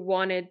who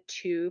wanted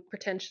to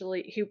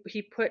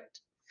he put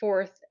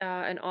forth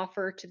an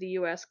offer to the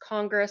U.S.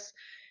 Congress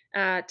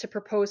to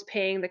propose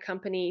paying the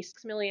company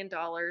 $6 million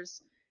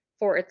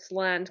for its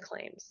land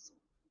claims,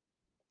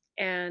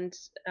 and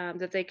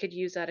that they could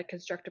use that to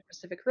construct a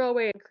Pacific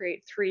Railway and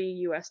create 3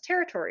 U.S.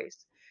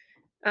 territories.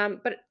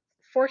 But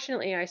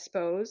fortunately, I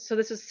suppose, so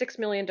this is $6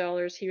 million.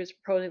 He was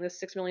proposing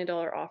this $6 million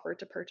offer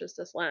to purchase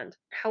this land.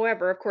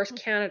 However, of course,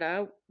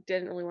 Canada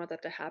didn't really want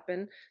that to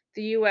happen.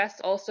 The U.S.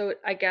 also,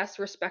 I guess,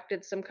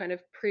 respected some kind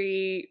of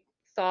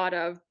pre-thought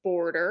of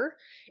border.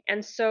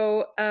 And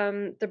so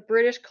the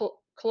British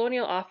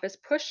Colonial Office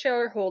pushed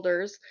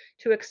shareholders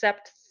to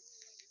accept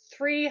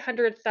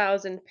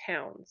 £300,000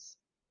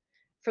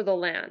 for the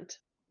land,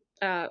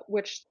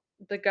 which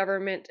the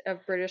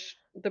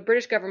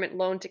British government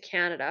loaned to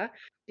Canada,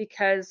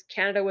 because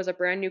Canada was a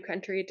brand new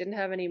country, it didn't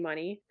have any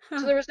money.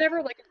 So there was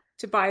never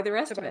to buy the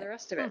rest of it.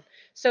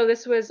 So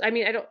this was, I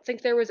don't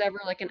think there was ever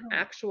an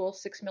actual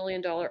 $6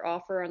 million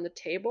offer on the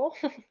table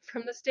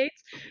from the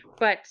States,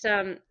 but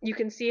you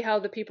can see how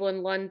the people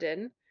in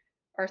London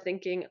are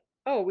thinking,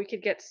 oh, we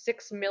could get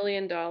 $6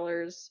 million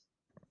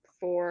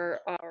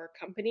for our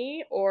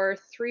company, or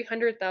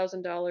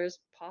 $300,000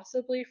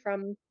 possibly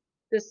from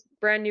this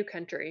brand new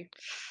country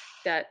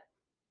that,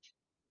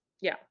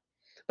 yeah.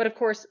 But of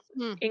course,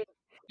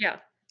 yeah.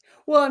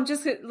 Well, I'm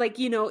just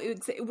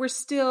we're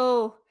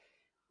still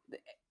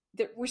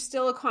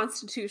a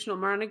constitutional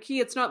monarchy.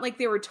 It's not like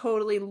they were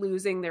totally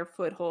losing their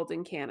foothold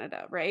in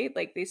Canada, right?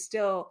 Like we're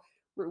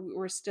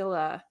still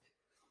a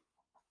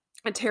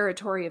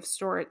territory of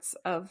sorts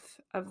of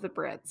the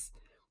Brits.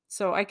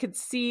 So I could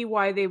see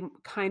why they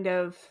kind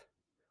of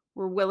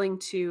were willing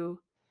to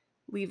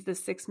leave the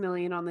 $6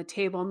 million on the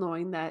table,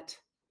 knowing that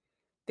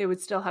they would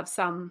still have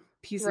some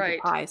piece of the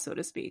pie, so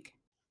to speak.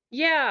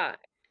 Yeah,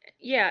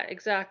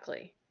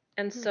 exactly.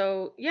 And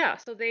so,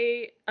 so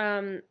they,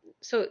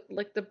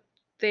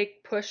 they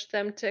pushed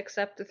them to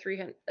accept the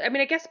 300.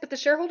 I guess, but the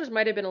shareholders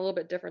might have been a little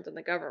bit different than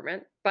the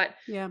government. But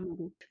yeah,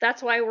 maybe.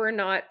 That's why we're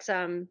not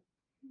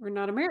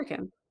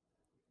American.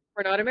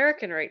 We're not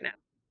American right now.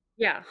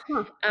 Yeah.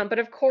 But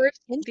of course,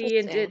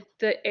 the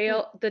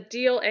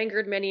deal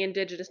angered many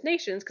Indigenous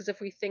nations, because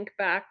if we think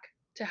back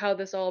to how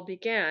this all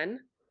began,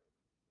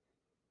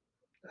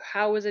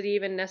 how was it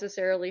even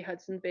necessarily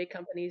Hudson's Bay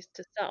Company's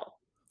to sell?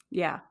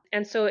 Yeah.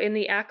 And so in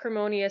the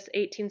acrimonious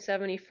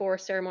 1874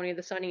 ceremony of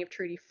the signing of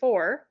Treaty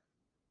 4,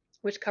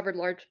 which covered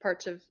large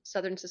parts of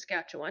southern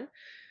Saskatchewan,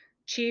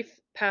 Chief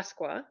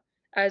Pasqua,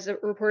 as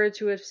reported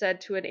to have said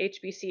to an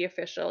HBC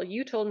official,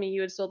 "You told me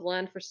you had sold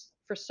land for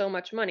so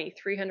much money,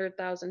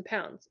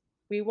 £300,000.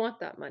 We want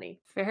that money."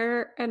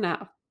 Fair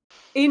enough.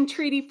 In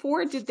Treaty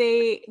 4,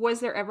 was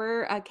there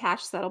ever a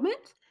cash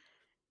settlement?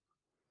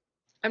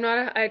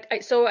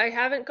 So I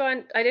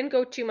didn't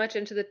go too much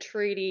into the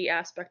treaty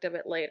aspect of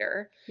it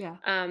later. Yeah.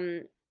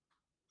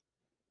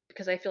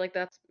 Because I feel like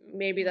that's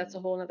a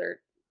whole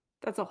other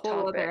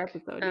other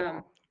episode.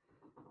 Yeah.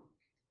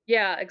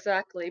 Yeah,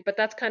 exactly. But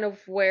that's kind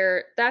of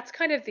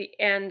the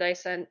end,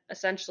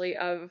 essentially,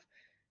 of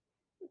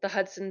the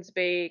Hudson's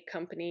Bay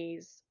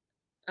Company's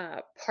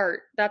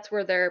part. That's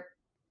where the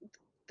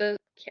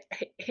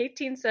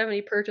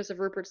 1870 purchase of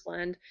Rupert's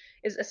Land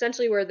is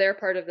essentially where their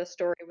part of the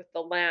story with the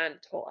land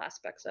whole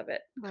aspects of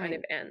it kind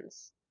of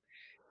ends.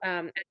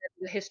 And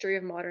the history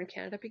of modern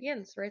Canada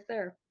begins right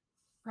there.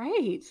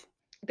 Right.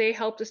 They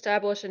helped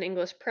establish an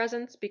English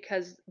presence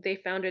because they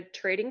founded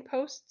trading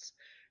posts,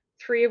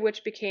 3 of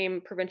which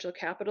became provincial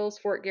capitals: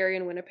 Fort Garry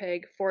in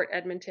Winnipeg, Fort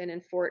Edmonton,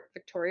 and Fort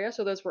Victoria.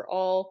 So those were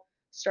all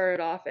started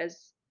off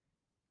as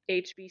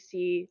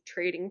HBC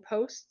trading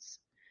posts.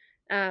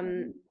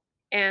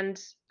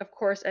 And of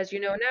course, as you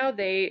know now,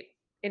 by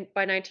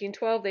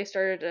 1912, they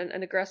started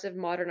an aggressive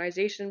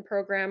modernization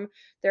program.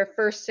 Their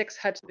first 6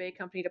 Hudson's Bay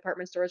Company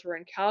department stores were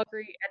in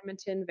Calgary,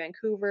 Edmonton,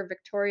 Vancouver,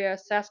 Victoria,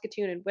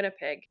 Saskatoon, and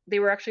Winnipeg. They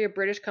were actually a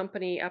British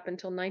company up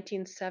until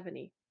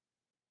 1970.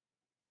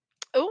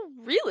 Oh,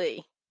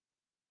 really?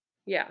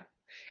 Yeah.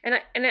 And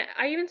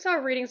I even saw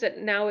readings that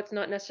now it's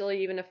not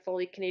necessarily even a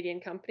fully Canadian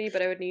company,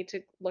 but I would need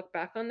to look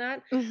back on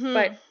that. Mm-hmm.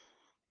 But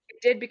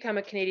it did become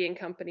a Canadian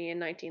company in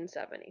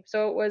 1970.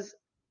 So it was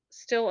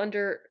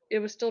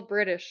still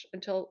British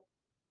until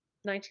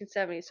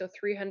 1970. So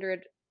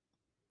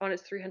on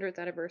its 300th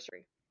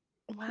anniversary.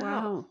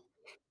 Wow.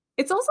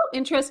 It's also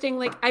interesting.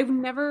 Like, I've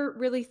never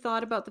really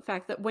thought about the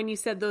fact that when you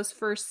said those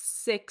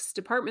first 6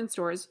 department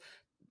stores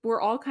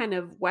were all kind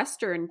of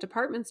Western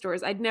department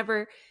stores, I'd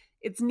never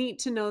it's neat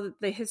to know that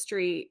the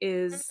history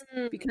is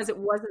because it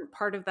wasn't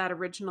part of that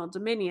original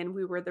Dominion.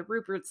 We were the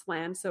Rupert's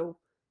Land, so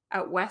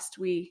out west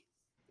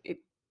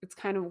it's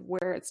kind of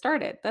where it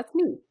started. That's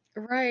neat.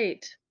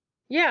 Right.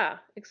 Yeah,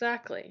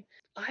 exactly.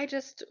 I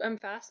just am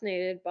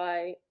fascinated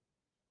by,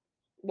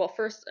 well,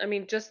 first, I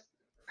mean, just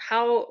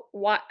how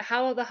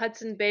the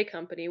Hudson Bay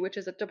Company, which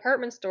is a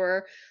department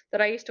store that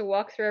I used to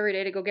walk through every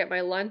day to go get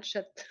my lunch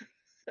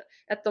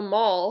at the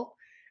mall,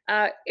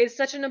 is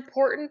such an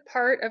important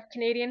part of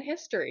Canadian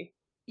history.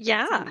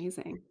 Yeah. It's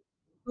amazing.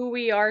 Who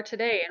we are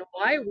today and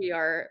why we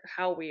are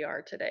how we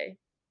are today.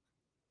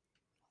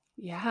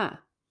 Yeah.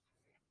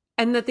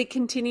 And that they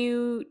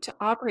continue to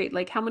operate.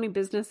 Like, how many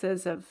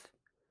businesses have,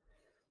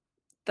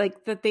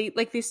 like, that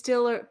they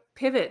still are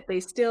pivot. They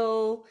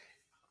still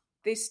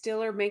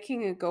are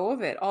making a go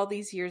of it all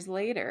these years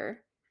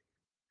later.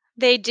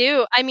 They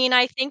do. I mean,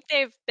 I think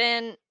they've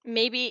been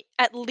maybe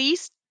at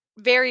least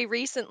very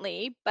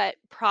recently, but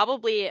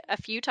probably a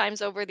few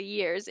times over the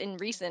years in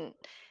recent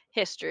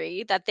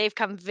history that they've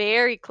come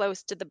very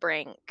close to the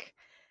brink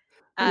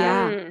of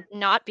Yeah.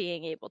 not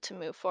being able to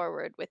move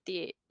forward with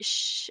the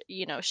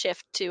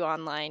shift to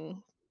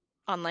online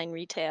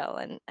retail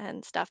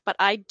and stuff. But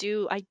I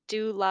do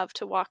love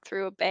to walk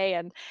through a bay,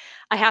 and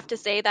I have to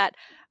say that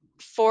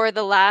for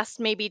the last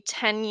maybe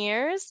 10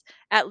 years,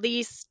 at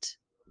least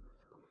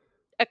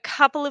a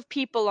couple of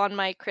people on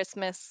my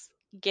Christmas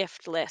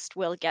gift list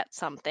will get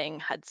something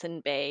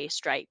Hudson Bay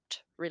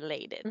striped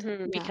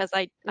related because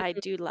I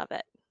do love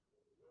it.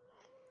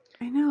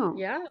 I know.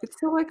 Yeah. It's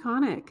so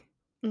iconic.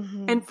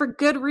 And for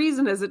good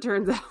reason, as it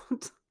turns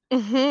out.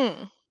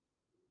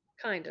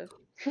 Kind of.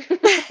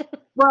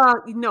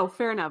 Well, no,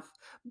 fair enough.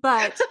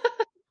 But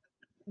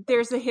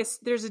there's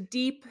a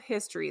deep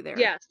history there.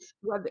 Yes.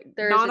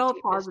 Not all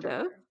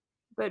positive,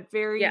 but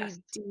very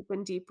deep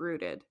and deep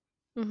rooted.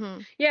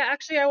 Yeah,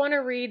 actually, I want to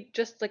read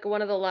just like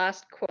one of the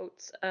last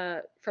quotes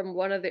from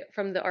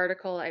the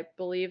article. I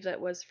believe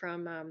that was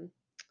from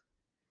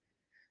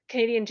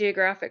Canadian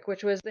Geographic,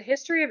 which was, "The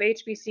history of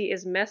HBC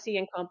is messy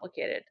and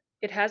complicated.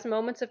 It has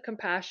moments of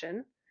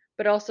compassion,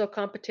 but also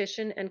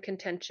competition and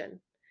contention.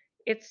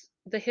 It's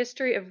the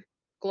history of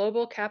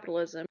global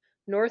capitalism,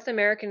 North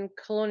American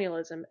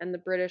colonialism, and the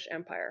British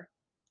Empire."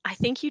 I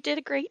think you did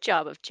a great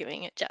job of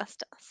doing it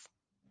justice.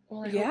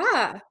 Well,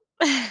 yeah.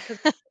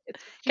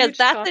 Because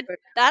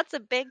that's a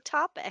big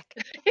topic.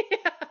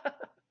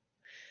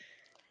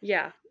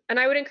 Yeah. And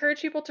I would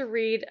encourage people to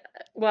read,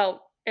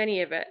 well,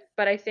 any of it,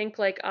 but I think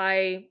like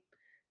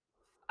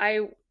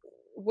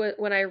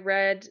when I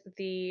read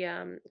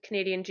the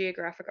Canadian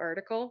Geographic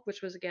article,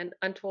 which was again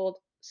Untold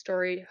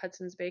Story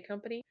Hudson's Bay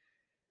Company,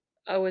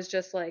 I was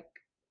just like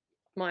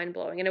mind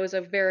blowing, and it was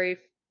a very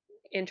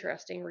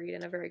interesting read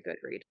and a very good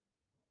read.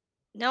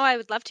 No, I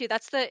would love to.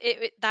 That's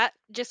that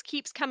just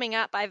keeps coming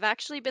up. I've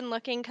actually been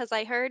looking because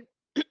I heard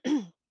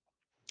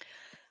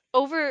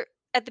over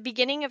at the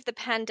beginning of the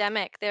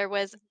pandemic there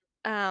was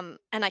and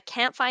I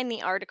can't find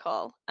the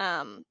article.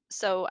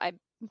 So I'm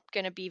not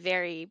going to be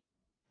very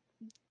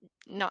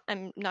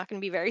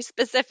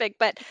specific,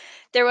 but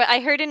I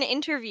heard an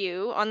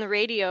interview on the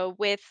radio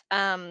with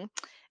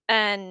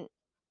an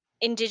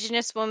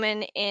Indigenous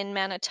woman in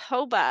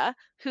Manitoba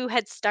who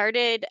had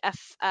started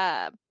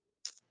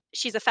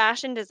she's a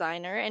fashion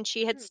designer, and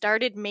she had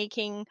started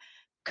making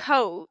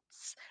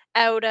coats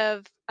out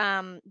of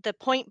the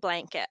point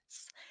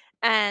blankets.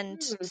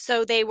 And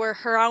so they were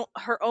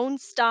her own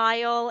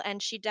style,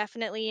 and she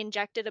definitely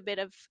injected a bit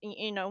of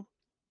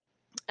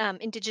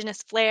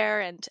Indigenous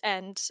flair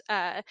and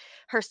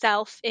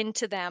herself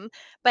into them.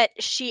 But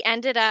she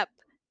ended up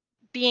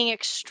being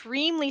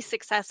extremely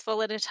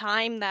successful at a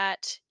time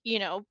that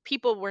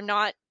people were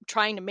not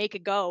trying to make a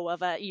go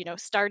of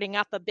starting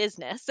up a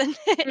business in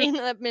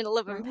the middle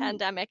of a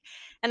pandemic.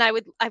 And I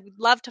would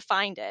love to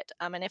find it,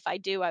 and if I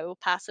do, I will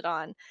pass it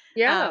on.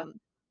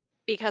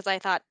 Because I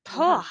thought,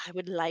 I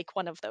would like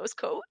one of those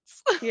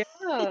coats.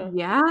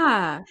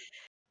 Yeah.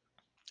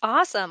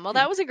 Awesome. Well,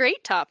 that was a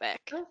great topic.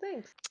 Oh,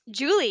 thanks.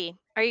 Julie,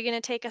 are you going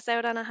to take us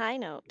out on a high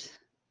note?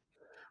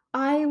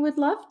 I would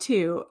love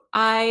to.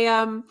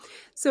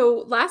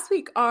 So last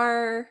week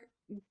our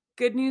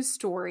good news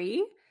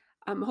story,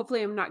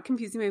 hopefully I'm not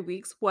confusing my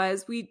weeks,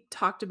 was we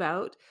talked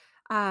about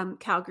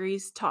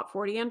Calgary's top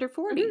 40 under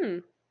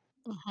 40.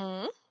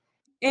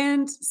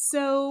 And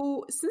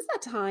so since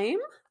that time,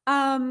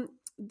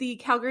 the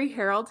Calgary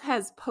Herald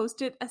has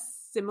posted a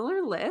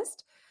similar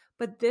list,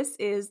 but this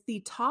is the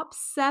top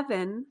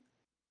 7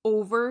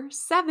 over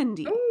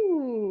 70.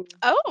 Ooh.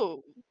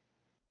 Oh.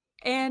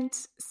 And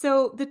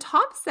so the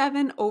top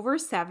 7 over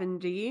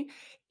 70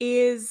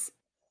 is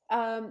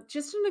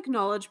just an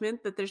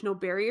acknowledgement that there's no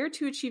barrier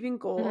to achieving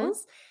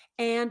goals.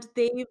 And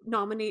they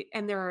nominate,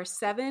 and there are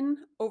 7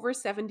 over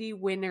 70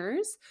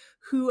 winners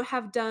who've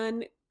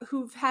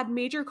had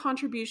major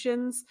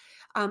contributions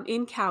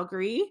in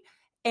Calgary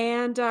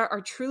and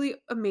are truly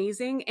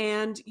amazing.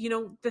 And,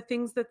 the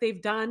things that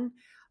they've done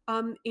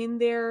in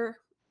their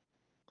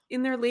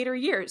later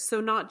years. So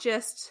not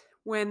just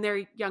when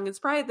they're young and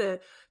spry,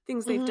 the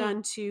things they've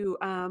done to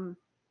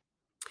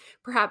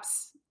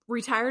perhaps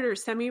retired or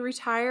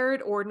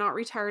semi-retired or not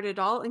retired at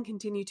all and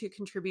continue to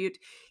contribute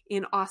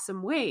in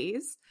awesome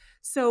ways.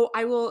 So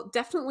I will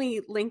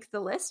definitely link the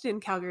list in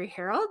Calgary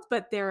Herald,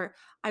 but there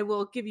I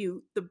will give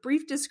you the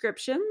brief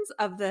descriptions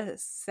of the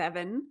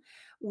 7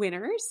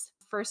 winners.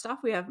 First off,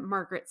 we have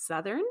Margaret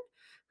Southern,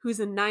 who's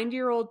a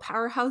 90-year-old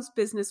powerhouse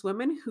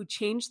businesswoman who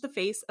changed the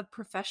face of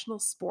professional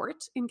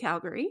sport in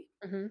Calgary.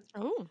 Mm-hmm.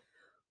 Oh.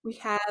 We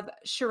have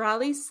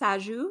Shirali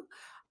Saju,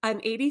 an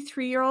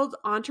 83-year-old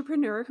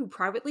entrepreneur who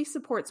privately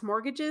supports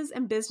mortgages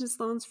and business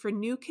loans for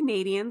new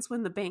Canadians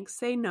when the banks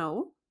say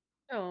no.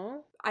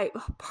 Oh.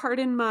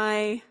 Pardon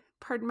my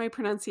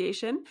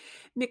pronunciation.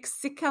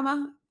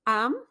 Mixikama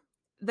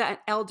the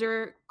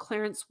elder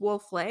Clarence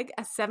Wolfleg,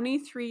 a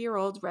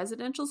 73-year-old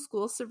residential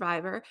school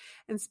survivor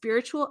and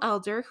spiritual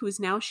elder who is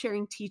now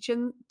sharing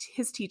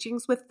his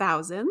teachings with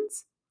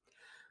thousands.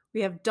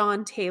 We have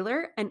Don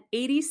Taylor, an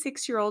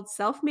 86-year-old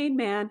self-made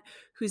man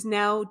who's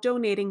now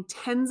donating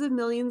tens of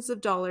millions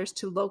of dollars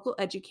to local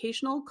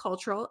educational,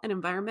 cultural, and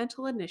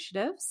environmental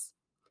initiatives.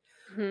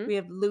 Mm-hmm. We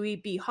have Louis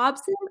B.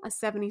 Hobson, a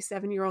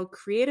 77-year-old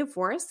creative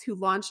force who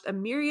launched a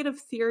myriad of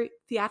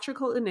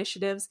theatrical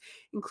initiatives,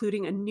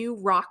 including a new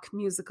rock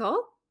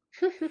musical.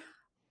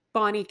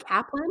 Bonnie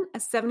Kaplan, a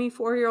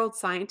 74-year-old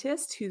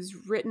scientist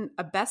who's written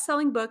a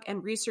best-selling book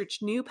and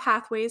researched new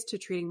pathways to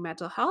treating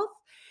mental health.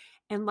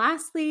 And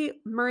lastly,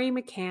 Murray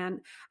McCann,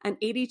 an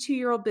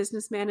 82-year-old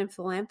businessman and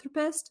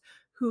philanthropist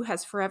who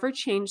has forever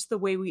changed the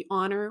way we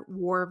honor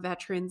war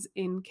veterans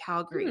in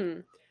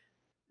Calgary.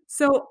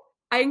 So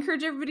I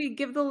encourage everybody to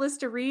give the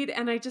list a read,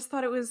 and I just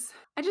thought it was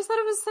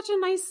such a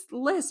nice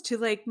list to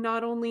like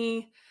not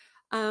only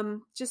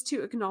just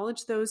to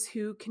acknowledge those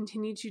who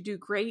continue to do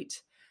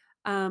great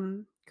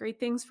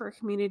things for our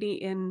community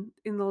in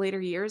the later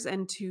years,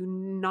 and to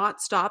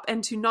not stop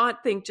and to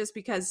not think just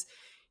because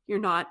you're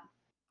not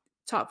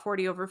top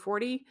 40 over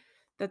 40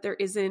 that there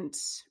isn't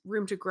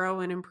room to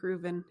grow and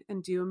improve and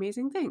do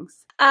amazing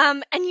things.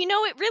 And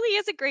it really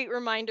is a great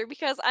reminder,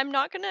 because I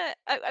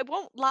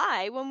won't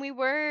lie, when we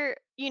were,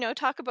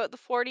 talk about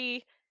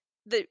the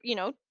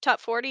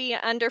top 40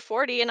 under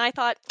 40, and I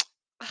thought,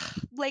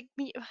 like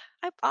me,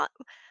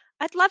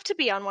 I'd love to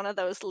be on one of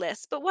those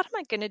lists, but what am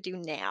I going to do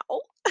now?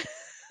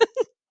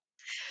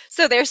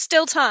 So there's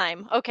still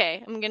time.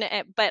 Okay,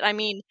 but I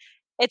mean,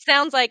 it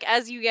sounds like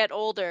as you get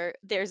older,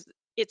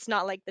 it's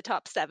not like the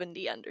top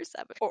 70 under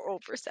 7 or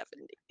over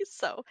 70.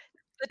 So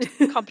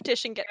the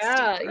competition gets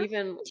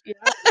steeper.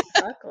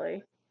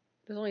 Exactly.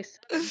 There's only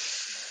 7.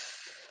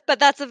 But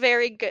that's a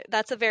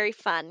very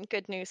fun,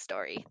 good news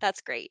story.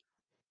 That's great.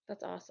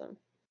 That's awesome.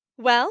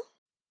 Well,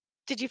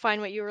 did you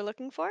find what you were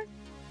looking for?